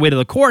if you're on the way to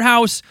the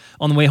courthouse,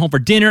 on the way home for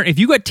dinner. If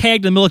you got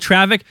tagged in the middle of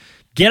traffic,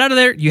 get out of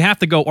there. You have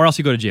to go, or else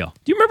you go to jail.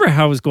 Do you remember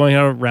how I was going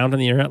around on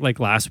the internet like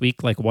last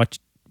week, like what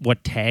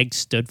tag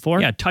stood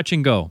for? Yeah, touch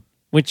and go.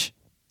 Which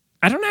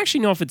I don't actually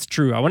know if it's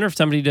true. I wonder if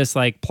somebody just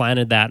like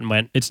planted that and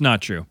went, It's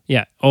not true.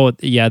 yeah, oh,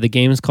 yeah, the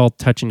game is called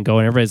Touch and Go.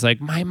 And everybody's like,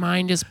 my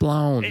mind is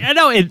blown. I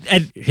know. And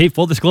hey,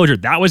 full disclosure,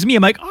 that was me.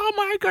 I'm like, oh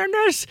my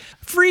goodness,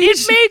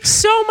 freeze! It makes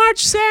so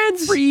much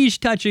sense. Freeze,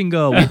 touch and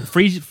go.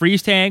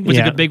 Freeze tag was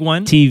a good big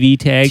one. TV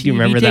tag, do you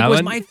remember TV tag that was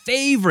one? my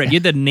favorite. You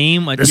had the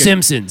name like The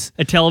Simpsons.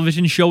 a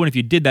television show, and if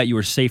you did that, you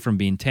were safe from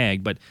being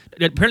tagged. But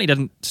it apparently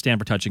doesn't stand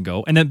for touch and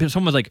go. And then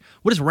someone was like,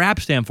 "What does rap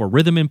stand for?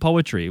 Rhythm in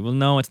poetry?" Well,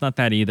 no, it's not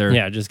that either.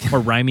 Yeah, just or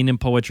rhyming in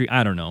poetry.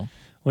 I don't know.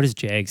 What does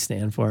JAG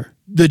stand for?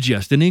 The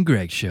Justin and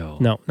Greg Show.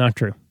 No, not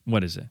true.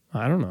 What is it?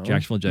 I don't know.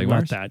 Jacksonville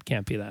Jaguars? Not that.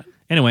 Can't be that.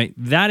 Anyway,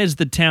 that is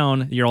the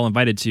town you're all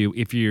invited to.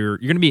 If you're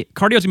going to be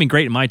cardio's gonna be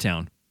great in my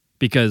town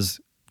because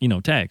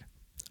tag.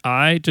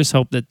 I just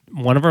hope that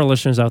one of our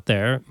listeners out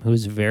there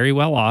who's very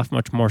well off,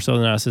 much more so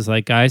than us, is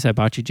like, guys, I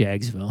bought you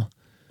Jagsville.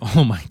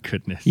 Oh my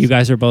goodness. You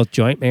guys are both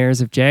joint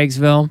mayors of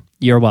Jagsville.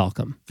 You're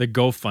welcome. The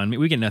GoFundMe.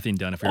 We get nothing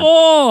done if you're.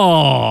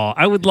 Oh,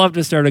 I would love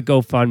to start a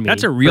GoFundMe.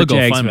 That's a real for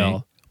GoFundMe.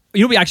 Jagsville.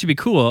 You know what would actually be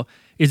cool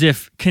is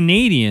if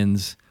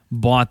Canadians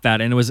bought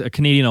that and it was a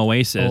Canadian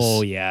oasis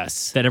Oh,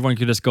 yes. that everyone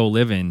could just go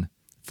live in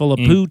Full of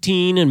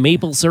poutine and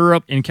maple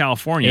syrup. in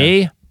California.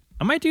 Eh?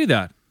 I might do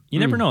that. You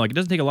never know. Like it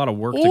doesn't take a lot of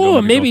work to go.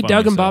 Oh, make a maybe GoFundMe,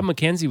 Doug and so. Bob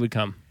McKenzie would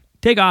come.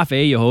 Take off,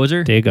 you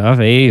hoser. Take off,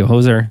 hey,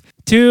 hoser.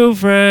 2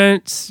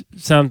 friends,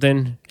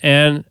 something,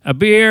 and a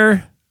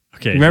beer.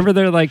 Okay. Remember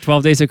they're like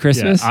 12 Days of Yeah,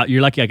 Christmas?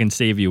 you're lucky I can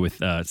save you with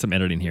some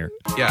editing here.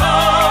 Yeah.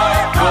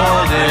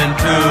 Golden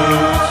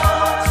tubes,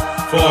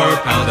 4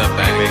 pounds of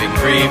back bacon,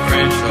 3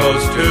 French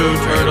toast, 2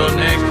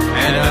 turtlenecks,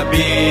 and a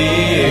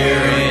beer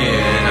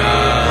in a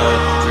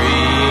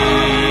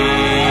tree.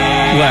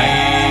 What?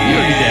 You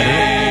already did it.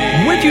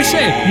 What did you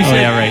say? You Oh,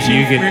 said yeah,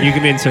 right. You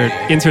can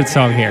insert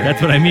song here.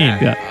 That's what I mean.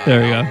 Yeah,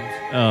 there we go.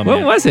 Oh, What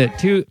man. was it?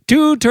 Two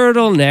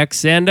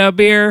turtlenecks and a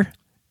beer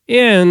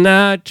in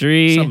a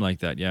tree. Something like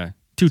that, yeah.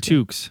 2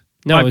 toques.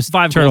 No, it was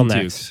 5 gold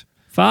turtlenecks. toques.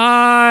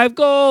 5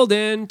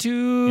 golden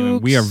You know,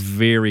 toques. we are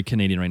very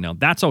Canadian right now.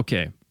 That's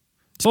okay.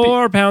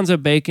 4 pounds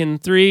of bacon.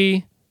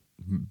 3.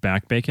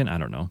 Back bacon? I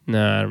don't know. No,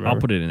 I don't remember. I'll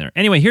put it in there.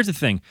 Anyway, here's the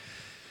thing.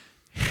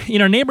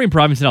 In our neighboring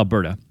province in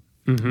Alberta,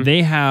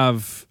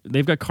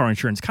 they've got car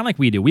insurance, kind of like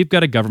we do. We've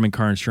got a government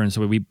car insurance,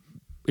 so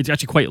it's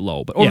actually quite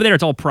low. But over Yeah. there,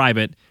 it's all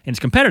private and it's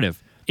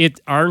competitive.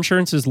 Our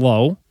insurance is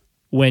low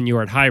when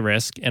you're at high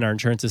risk, and our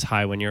insurance is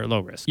high when you're at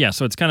low risk. Yeah,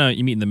 so it's kind of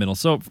you meet in the middle.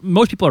 So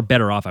most people are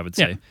better off, I would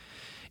say. Yeah.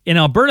 In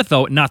Alberta,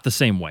 though, not the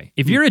same way.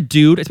 If you're a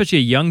dude, especially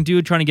a young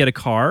dude trying to get a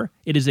car,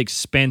 it is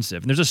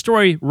expensive. And there's a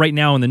story right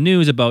now in the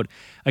news about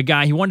a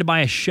guy who wanted to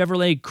buy a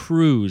Chevy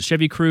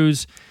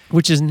Cruze.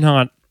 Which is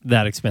not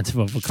that expensive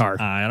of a car.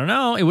 I don't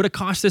know. It would have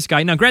cost this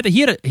guy. Now, granted,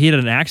 he had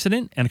an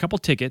accident and a couple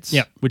tickets,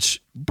 Yeah.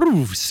 which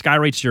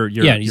skyrates your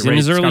Yeah, he's your in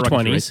his rate, early skyrockets your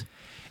 20s. rate.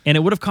 And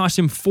it would have cost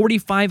him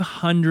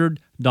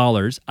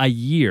 $4,500 a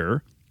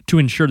year to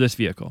insure this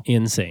vehicle.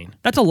 Insane.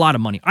 That's a lot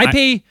of money. I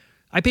pay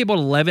about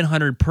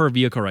 $1,100 per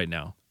vehicle right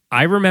now.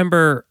 I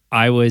remember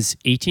I was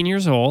 18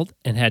 years old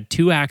and had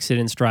 2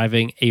 accidents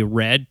driving a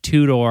red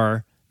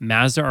 2-door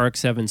Mazda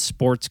RX-7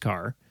 sports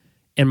car,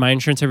 and my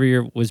insurance every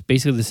year was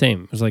basically the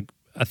same. It was like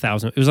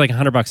 $1,000. It was like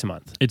 $100 a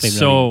month. It's Maybe not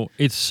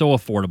so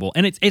affordable,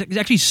 and it's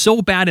actually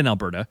so bad in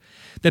Alberta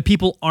that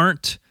people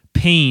aren't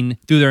paying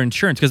through their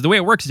insurance, because the way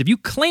it works is if you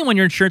claim on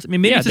your insurance, I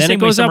mean, maybe Yeah, it's the then same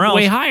it goes way somewhere up else.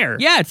 way higher.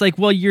 Yeah, it's like,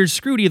 well, you're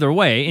screwed either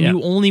way, and Yeah.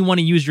 you only want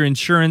to use your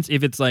insurance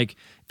if it's like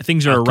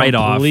things are a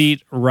write-off.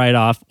 Complete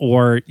write-off,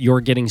 or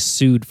you're getting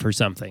sued for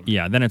something.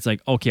 Yeah, then it's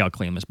like, okay, I'll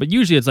claim this. But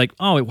usually it's like,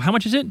 oh, how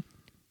much is it?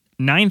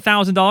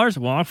 $9,000?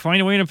 Well, I'll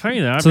find a way to pay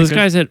that. So this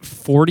guy's at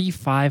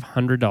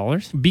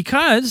 $4,500?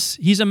 because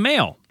he's a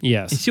male.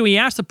 Yes. And so he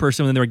asked the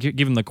person when they were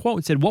giving the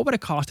quote, said, what would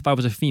it cost if I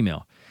was a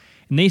female?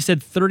 And they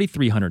said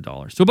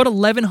 $3,300. So about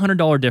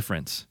 $1,100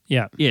 difference.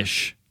 Yeah.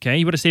 Ish. Okay.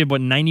 He would have saved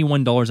about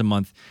 $91 a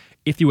month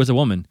if he was a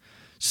woman.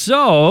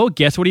 So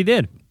guess what he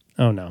did?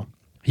 Oh, no.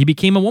 He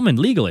became a woman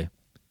legally.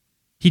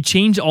 He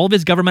changed all of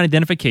his government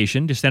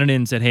identification, just sent it in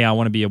and said, hey, I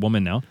want to be a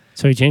woman now.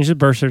 So he changed the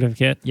birth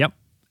certificate. Yep.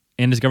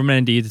 And his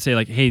government ID to say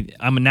like, hey,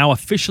 I'm now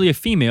officially a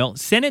female.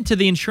 Send it to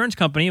the insurance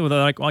company. Where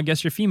they're like, well, I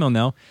guess you're female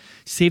now.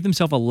 Saved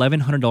himself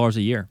 $1,100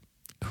 a year.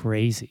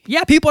 Crazy.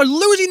 Yeah, people are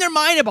losing their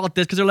mind about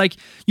this because they're like,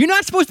 you're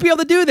not supposed to be able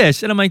to do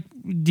this. And I'm like,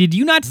 did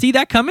you not see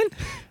that coming?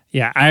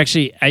 Yeah, I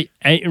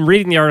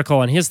reading the article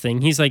on his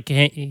thing, he's like,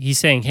 he's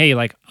saying, hey,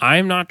 like,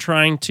 I'm not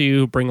trying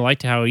to bring light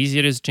to how easy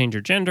it is to change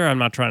your gender. I'm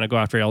not trying to go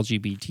after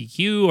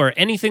LGBTQ or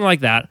anything like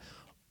that.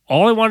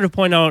 All I wanted to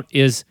point out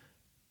is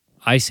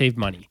I saved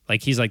money.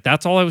 Like, he's like,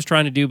 that's all I was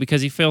trying to do,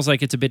 because he feels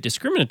like it's a bit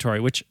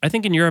discriminatory, which I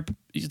think in Europe,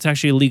 it's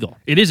actually illegal.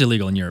 It is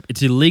illegal in Europe.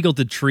 It's illegal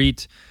to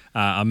treat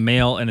a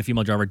male and a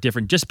female driver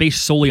different just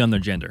based solely on their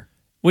gender.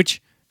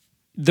 Which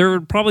there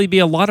would probably be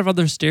a lot of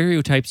other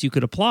stereotypes you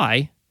could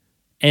apply,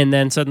 and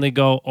then suddenly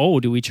go, oh,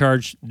 do we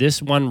charge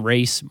this one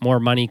race more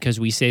money because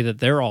we say that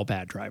they're all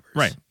bad drivers?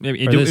 Right. Or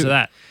this or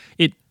that.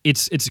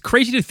 It's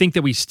crazy to think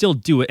that we still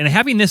do it. And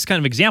having this kind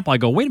of example, I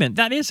go, wait a minute,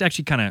 that is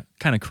actually kind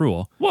of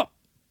cruel. Well,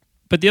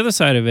 but the other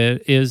side of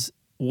it is,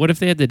 what if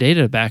they had the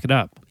data to back it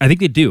up? I think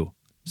they do.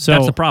 So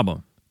that's the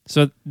problem.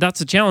 So that's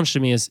the challenge to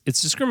me, is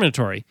it's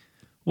discriminatory.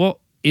 Well,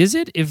 is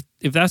it if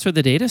that's what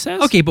the data says?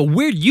 Okay, but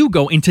where do you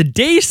go in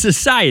today's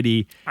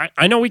society?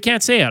 I know we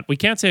can't say it. We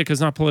can't say it because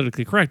it's not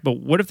politically correct, but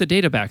what if the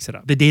data backs it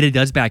up? The data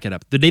does back it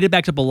up. The data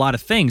backs up a lot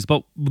of things,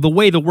 but the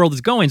way the world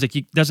is going is like,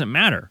 it doesn't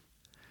matter.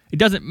 It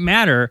doesn't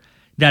matter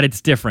that it's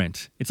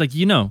different. It's like,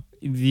 you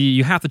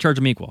have to charge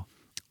them equal.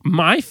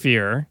 My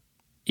fear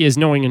is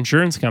knowing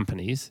insurance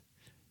companies.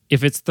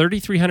 If it's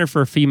 $3,300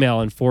 for a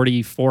female and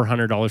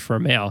 $4,400 for a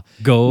male,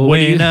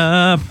 going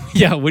up.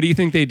 Yeah, what do you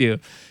think they do?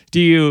 Do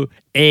you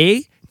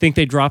A, think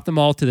they drop them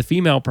all to the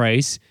female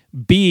price,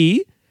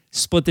 B,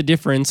 split the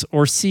difference,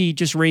 or C,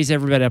 just raise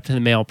everybody up to the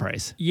male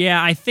price?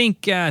 Yeah, I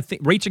think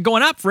rates are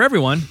going up for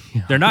everyone.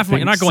 They're not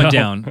going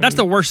down. That's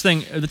the worst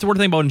thing. That's the worst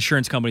thing about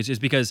insurance companies, is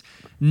because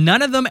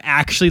none of them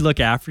actually look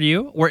after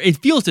you, or it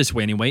feels this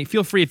way anyway.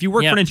 Feel free, if you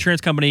work for an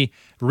insurance company,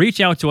 reach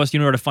out to us. You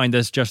know where to find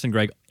us, Justin,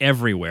 Greg,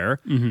 everywhere.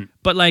 Mm-hmm.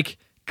 But like,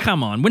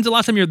 come on, when's the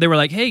last time they were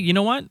like, hey, you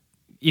know what?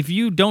 If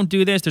you don't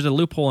do this, there's a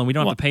loophole and we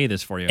don't have to pay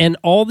this for you. And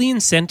all the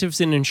incentives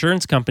in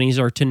insurance companies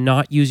are to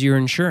not use your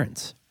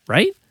insurance,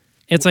 right?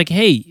 It's like,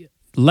 hey,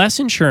 less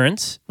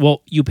insurance.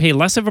 Well, you pay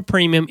less of a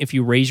premium if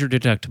you raise your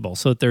deductible,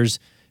 so that there's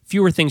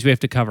fewer things we have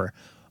to cover.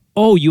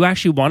 Oh, you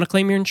actually want to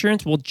claim your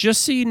insurance? Well,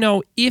 just so you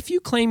know, if you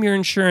claim your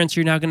insurance,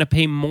 you're now going to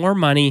pay more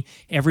money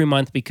every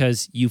month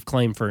because you've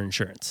claimed for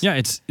insurance.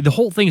 Yeah, the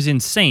whole thing is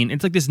insane.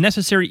 It's like this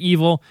necessary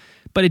evil,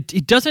 but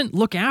it doesn't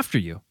look after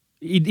you.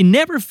 It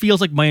never feels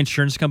like my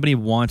insurance company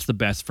wants the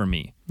best for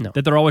me. No.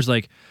 That they're always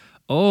like,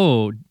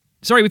 oh,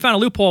 sorry, we found a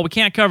loophole. We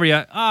can't cover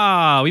you.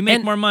 We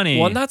make more money.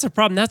 Well, that's a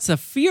problem. That's the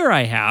fear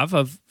I have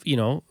of,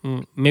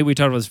 maybe we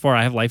talked about this before.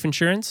 I have life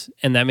insurance,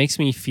 and that makes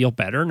me feel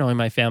better knowing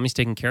my family's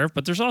taken care of.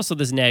 But there's also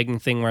this nagging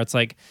thing where it's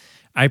like,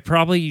 I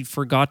probably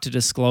forgot to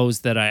disclose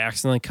that I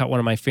accidentally cut one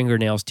of my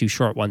fingernails too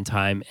short one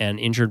time and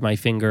injured my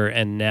finger,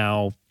 and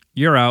now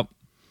you're out.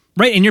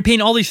 Right, and you're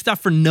paying all these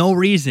stuff for no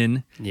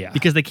reason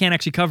because they can't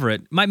actually cover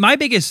it. My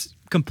biggest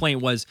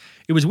complaint was,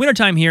 it was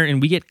wintertime here, and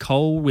we get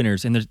cold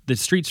winters, and the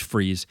streets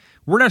freeze.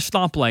 We're at a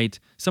stoplight.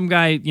 Some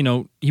guy,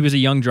 he was a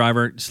young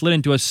driver, slid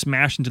into us,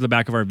 smashed into the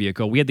back of our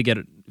vehicle. We had to get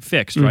it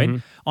fixed,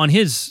 right? On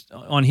his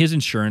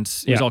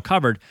insurance, it was all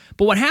covered.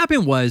 But what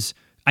happened was,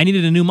 I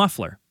needed a new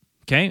muffler,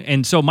 okay?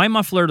 And so my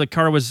muffler, the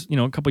car was,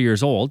 a couple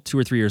years old, 2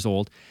 or 3 years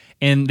old,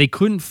 and they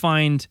couldn't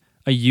find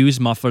a used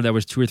muffler that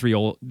was 2 or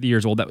 3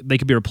 years old that they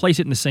could replace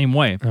it in the same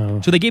way.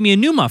 Oh. So they gave me a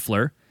new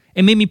muffler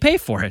and made me pay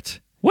for it.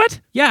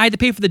 What? Yeah, I had to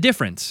pay for the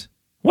difference.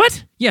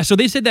 What? Yeah, so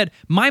they said that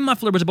my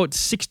muffler was about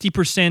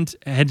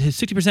 60%, had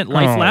 60%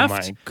 life left.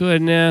 Oh my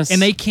goodness.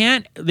 And they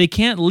can't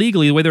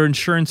legally, the way their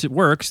insurance it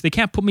works, they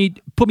can't put me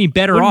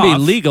better off. It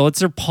wouldn't be legal, it's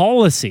their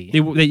policy.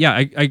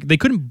 They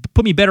couldn't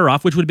put me better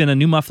off, which would have been a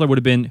new muffler would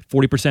have been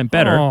 40%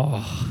 better.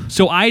 Oh.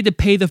 So I had to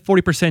pay the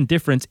 40%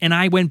 difference, and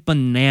I went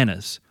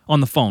bananas on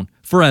the phone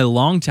for a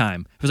long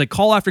time. It was like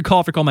call after call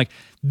after call. I'm like,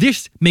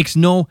 this makes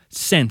no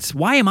sense.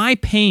 Why am I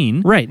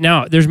paying? Right,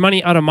 now, there's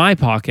money out of my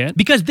pocket.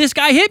 Because this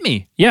guy hit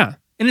me. Yeah.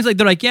 And it's like,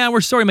 they're like, yeah,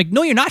 we're sorry. I'm like,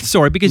 no, you're not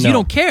sorry because you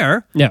don't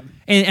care. Yeah.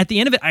 And at the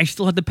end of it, I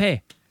still had to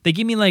pay. They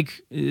give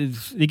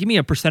me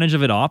a percentage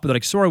of it off, but they're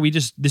like, sorry,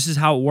 this is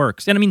how it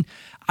works. And I mean,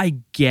 I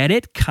get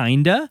it,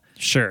 kinda.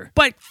 Sure.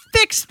 But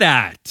fix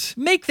that.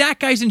 Make that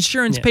guy's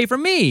insurance pay for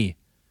me.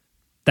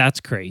 That's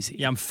crazy.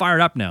 Yeah, I'm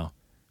fired up now.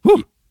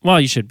 Whew. Well,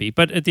 you should be.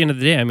 But at the end of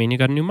the day, I mean, you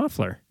got a new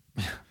muffler.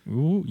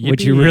 Ooh,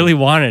 which you really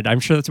wanted. I'm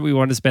sure that's what we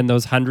wanted to spend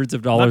those hundreds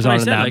of dollars on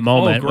in that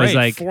moment. Oh, great. Was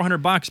like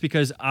 $400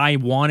 because I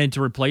wanted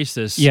to replace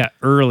this. Yeah,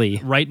 early.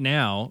 Right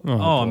now.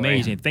 Oh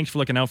amazing. Thanks for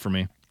looking out for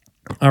me.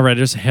 All right,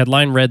 there's a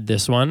headline, read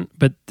this one,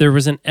 but there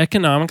was an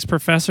economics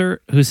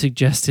professor who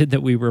suggested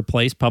that we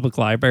replace public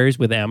libraries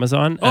with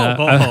Amazon.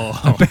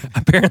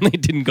 Apparently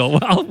it didn't go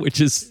well,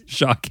 which is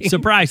shocking.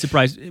 Surprise.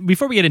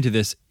 Before we get into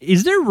this,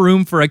 is there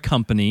room for a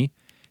company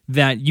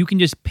that you can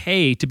just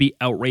pay to be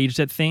outraged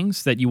at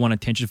things that you want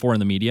attention for in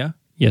the media?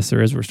 Yes,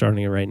 there is. We're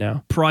starting it right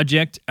now.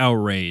 Project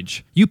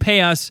Outrage. You pay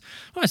us,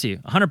 let's see,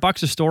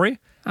 $100 a story?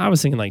 I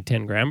was thinking like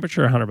 10 grand, but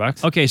sure,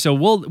 $100. Okay, so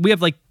we'll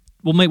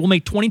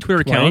make 20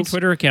 Twitter 20 accounts.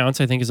 Twitter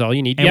accounts, I think, is all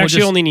you need. And You we'll actually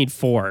just- only need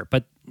 4,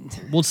 but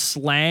We'll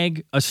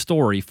slag a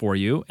story for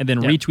you and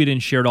then Yeah. retweet it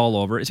and share it all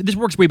over. This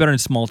works way better in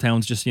small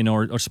towns, just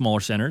or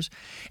smaller centers.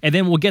 And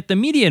then we'll get the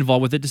media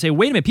involved with it to say,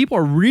 wait a minute, people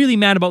are really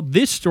mad about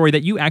this story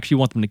that you actually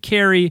want them to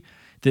carry.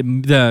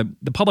 The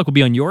public will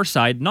be on your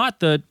side, not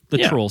the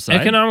troll side.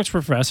 Economics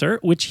professor,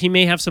 which he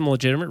may have some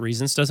legitimate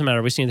reasons, doesn't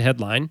matter. We see the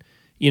headline,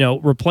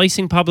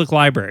 replacing public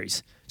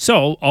libraries.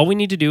 So all we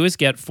need to do is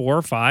get 4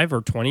 or 5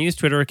 or 20 of these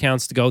Twitter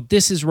accounts to go,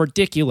 this is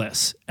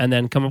ridiculous, and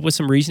then come up with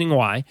some reasoning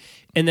why,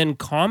 and then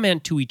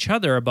comment to each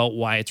other about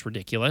why it's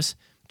ridiculous.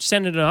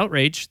 Send it an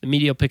outrage. The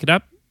media will pick it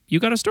up. You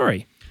got a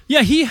story.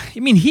 Yeah, he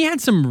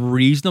had some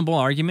reasonable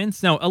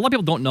arguments. Now, a lot of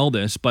people don't know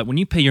this, but when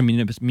you pay your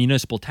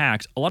municipal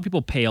tax, a lot of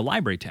people pay a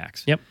library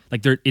tax. Yep.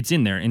 Like it's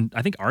in there, and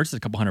I think ours is a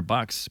couple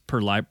 $100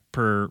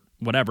 per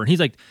whatever. And he's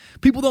like,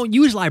 people don't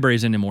use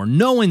libraries anymore.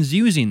 No one's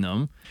using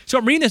them. So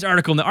I'm reading this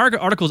article, and the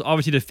article is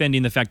obviously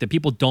defending the fact that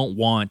people don't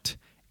want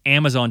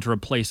Amazon to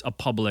replace a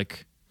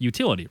public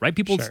utility, right?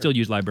 People Sure. still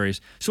use libraries.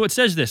 So it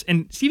says this,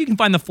 and see if you can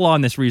find the flaw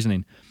in this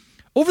reasoning.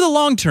 Over the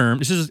long term,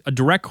 this is a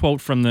direct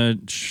quote from the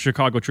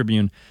Chicago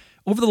Tribune.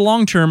 Over the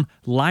long term,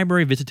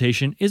 library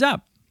visitation is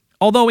up,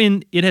 although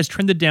it has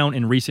trended down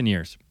in recent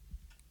years.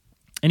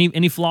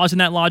 Any flaws in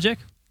that logic?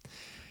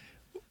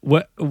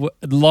 What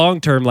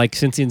long term, like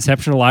since the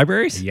inception of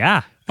libraries?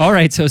 Yeah. All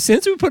right, so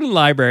since we put in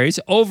libraries,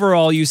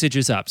 overall usage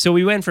is up. So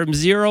we went from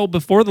 0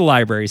 before the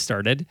library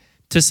started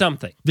to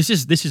something. This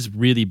is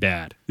really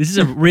bad. This is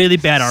a really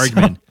bad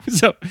argument.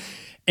 So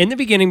in the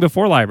beginning,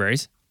 before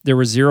libraries, there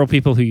were 0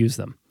 people who used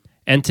them.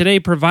 And today,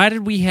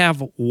 provided we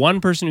have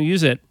 1 person who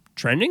uses it,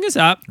 trending is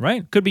up.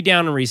 Right. Could be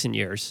down in recent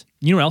years.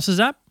 You know what else is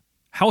up?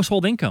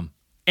 Household income.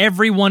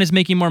 Everyone is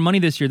making more money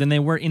this year than they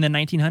were in the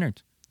 1900s.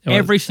 Oh,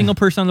 Every single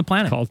person on the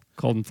planet.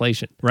 Called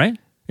inflation. Right?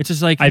 It's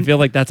just like... I feel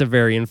like that's a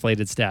very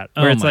inflated stat.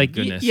 Where Oh it's my like,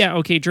 goodness. yeah,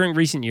 okay, during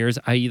recent years,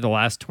 i.e. the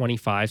last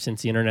 25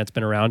 since the internet's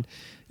been around,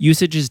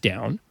 usage is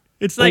down.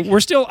 It's But like... we're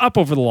still up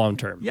over the long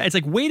term. Yeah, it's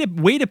like way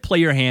to play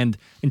your hand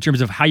in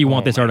terms of how you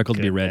want this my article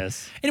to be read.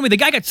 goodness. Anyway, the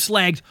guy got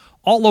slagged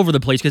all over the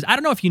place because I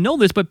don't know if you know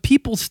this, but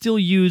people still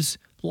use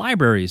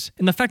libraries.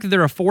 And the fact that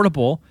they're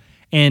affordable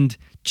and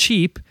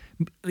cheap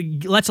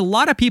lets a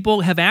lot of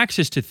people have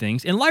access to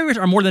things. And libraries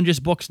are more than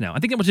just books now. I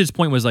think that was his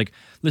point was like,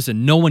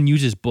 listen, no one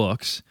uses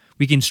books.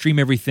 We can stream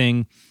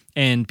everything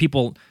and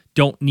people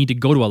don't need to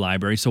go to a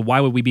library. So why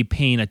would we be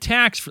paying a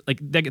tax? I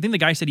think the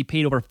guy said he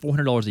paid over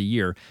 $400 a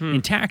year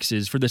in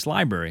taxes for this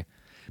library.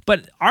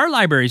 But our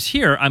libraries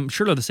here, I'm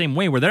sure they're the same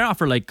way, where they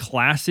offer like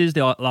classes,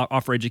 they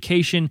offer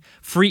education,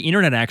 free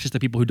internet access to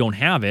people who don't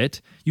have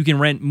it. You can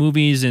rent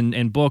movies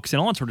and books and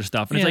all that sort of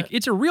stuff. And Yeah. it's like,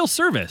 it's a real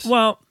service.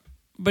 Well,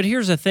 but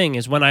here's the thing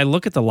is when I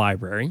look at the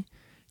library,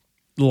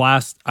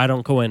 I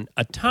don't go in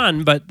a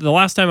ton, but the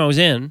last time I was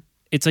in,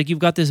 it's like you've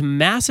got this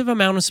massive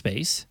amount of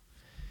space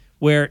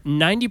where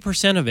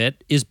 90% of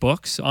it is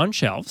books on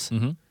shelves,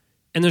 and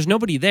there's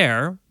nobody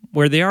there.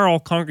 Where they are all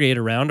congregated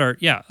around are,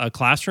 a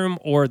classroom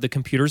or the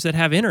computers that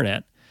have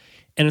internet.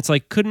 And it's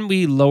like, couldn't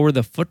we lower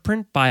the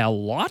footprint by a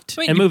lot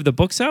and move the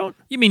books out?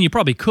 You mean you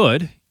probably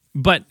could,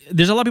 but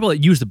there's a lot of people that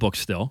use the books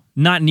still.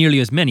 Not nearly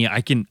as many.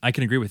 I can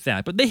agree with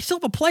that. But they still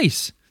have a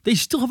place. They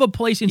still have a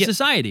place in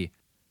society.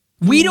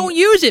 We don't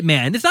use it,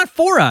 man. It's not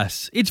for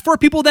us. It's for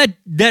people that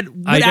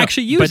would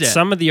actually use but it. But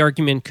some of the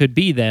argument could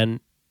be then,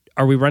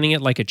 are we running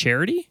it like a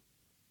charity?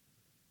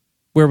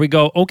 Where we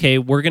go, okay,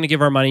 we're going to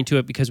give our money to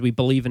it because we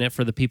believe in it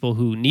for the people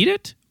who need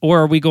it? Or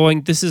are we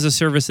going, this is a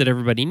service that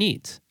everybody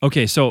needs?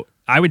 Okay, so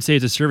I would say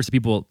it's a service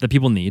that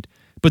people need,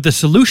 but the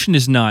solution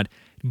is not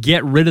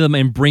get rid of them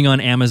and bring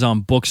on Amazon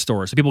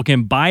bookstores so people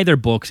can buy their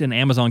books and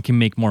Amazon can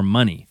make more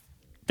money.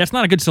 That's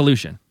not a good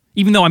solution.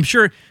 Even though I'm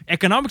sure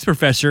economics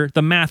professor,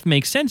 the math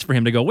makes sense for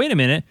him to go, wait a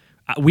minute,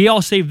 we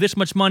all save this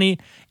much money.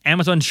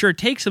 Amazon sure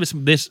takes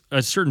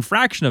a certain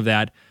fraction of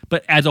that,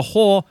 but as a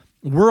whole,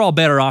 we're all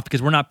better off because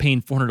we're not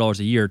paying $400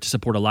 a year to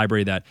support a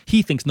library that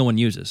he thinks no one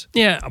uses.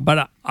 Yeah,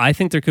 but I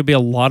think there could be a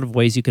lot of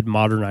ways you could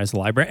modernize the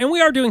library. And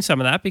we are doing some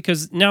of that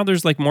because now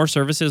there's like more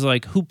services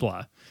like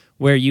Hoopla,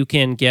 where you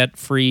can get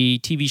free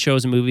TV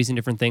shows and movies and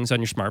different things on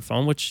your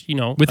smartphone, which,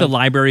 With a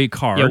library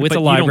card. Yeah, with but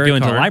a library you don't go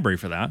into card. the library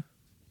for that.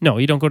 No,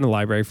 you don't go to the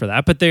library for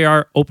that, but they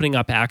are opening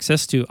up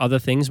access to other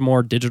things,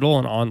 more digital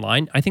and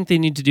online. I think they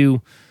need to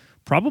do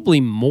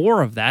probably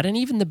more of that. And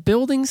even the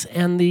buildings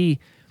and the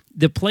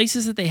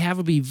places that they have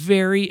would be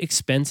very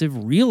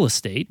expensive real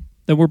estate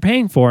that we're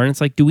paying for. And it's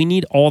like, do we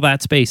need all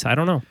that space? I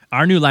don't know.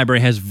 Our new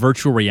library has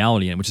virtual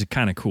reality in it, which is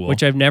kind of cool.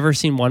 Which I've never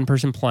seen one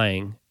person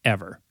playing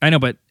ever. I know,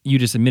 but you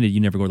just admitted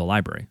you never go to the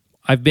library.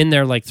 I've been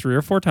there like 3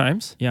 or 4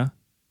 times. Yeah.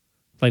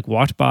 Like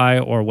walked by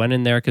or went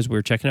in there because we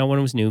were checking out when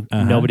it was new.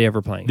 Nobody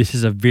ever playing. This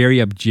is a very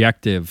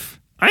objective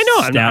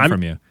stat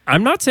from you.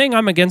 I'm not saying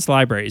I'm against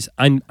libraries.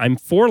 I'm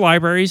for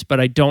libraries, but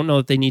I don't know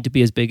that they need to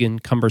be as big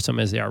and cumbersome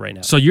as they are right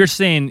now. So you're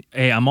saying,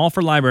 hey, I'm all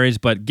for libraries,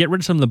 but get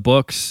rid of some of the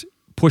books,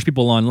 push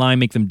people online,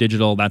 make them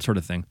digital, that sort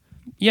of thing.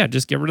 Yeah,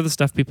 just get rid of the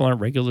stuff people aren't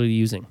regularly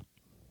using.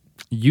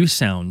 You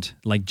sound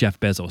like Jeff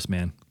Bezos,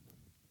 man.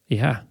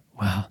 Yeah.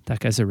 Wow, that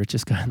guy's the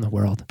richest guy in the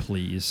world.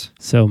 Please.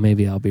 So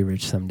maybe I'll be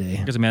rich someday.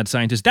 Because a mad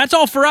scientist. That's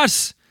all for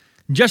us.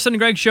 Justin and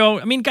Greg Show.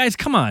 I mean, guys,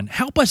 come on.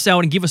 Help us out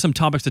and give us some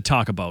topics to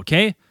talk about,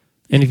 okay?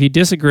 And if you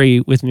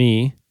disagree with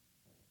me,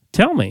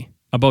 tell me.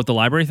 About the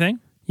library thing?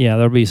 Yeah,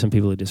 there'll be some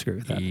people who disagree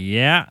with that.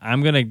 Yeah,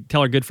 I'm going to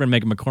tell our good friend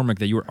Megan McCormick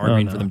that you were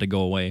arguing for them to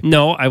go away.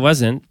 No, I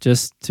wasn't.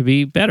 Just to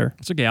be better.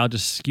 It's okay. I'll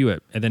just skew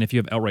it. And then if you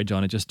have outrage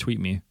on it, just tweet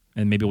me.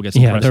 And maybe we'll get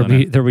some press on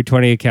it. There'll be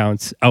 20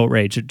 accounts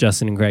outraged at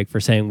Justin and Greg for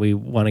saying we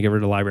want to get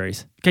rid of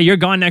libraries. Okay, you're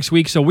gone next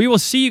week, so we will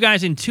see you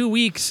guys in 2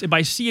 weeks.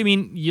 By see, I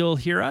mean you'll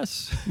hear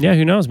us. Yeah,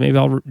 who knows? Maybe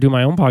I'll do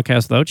my own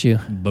podcast without you.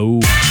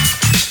 Boo.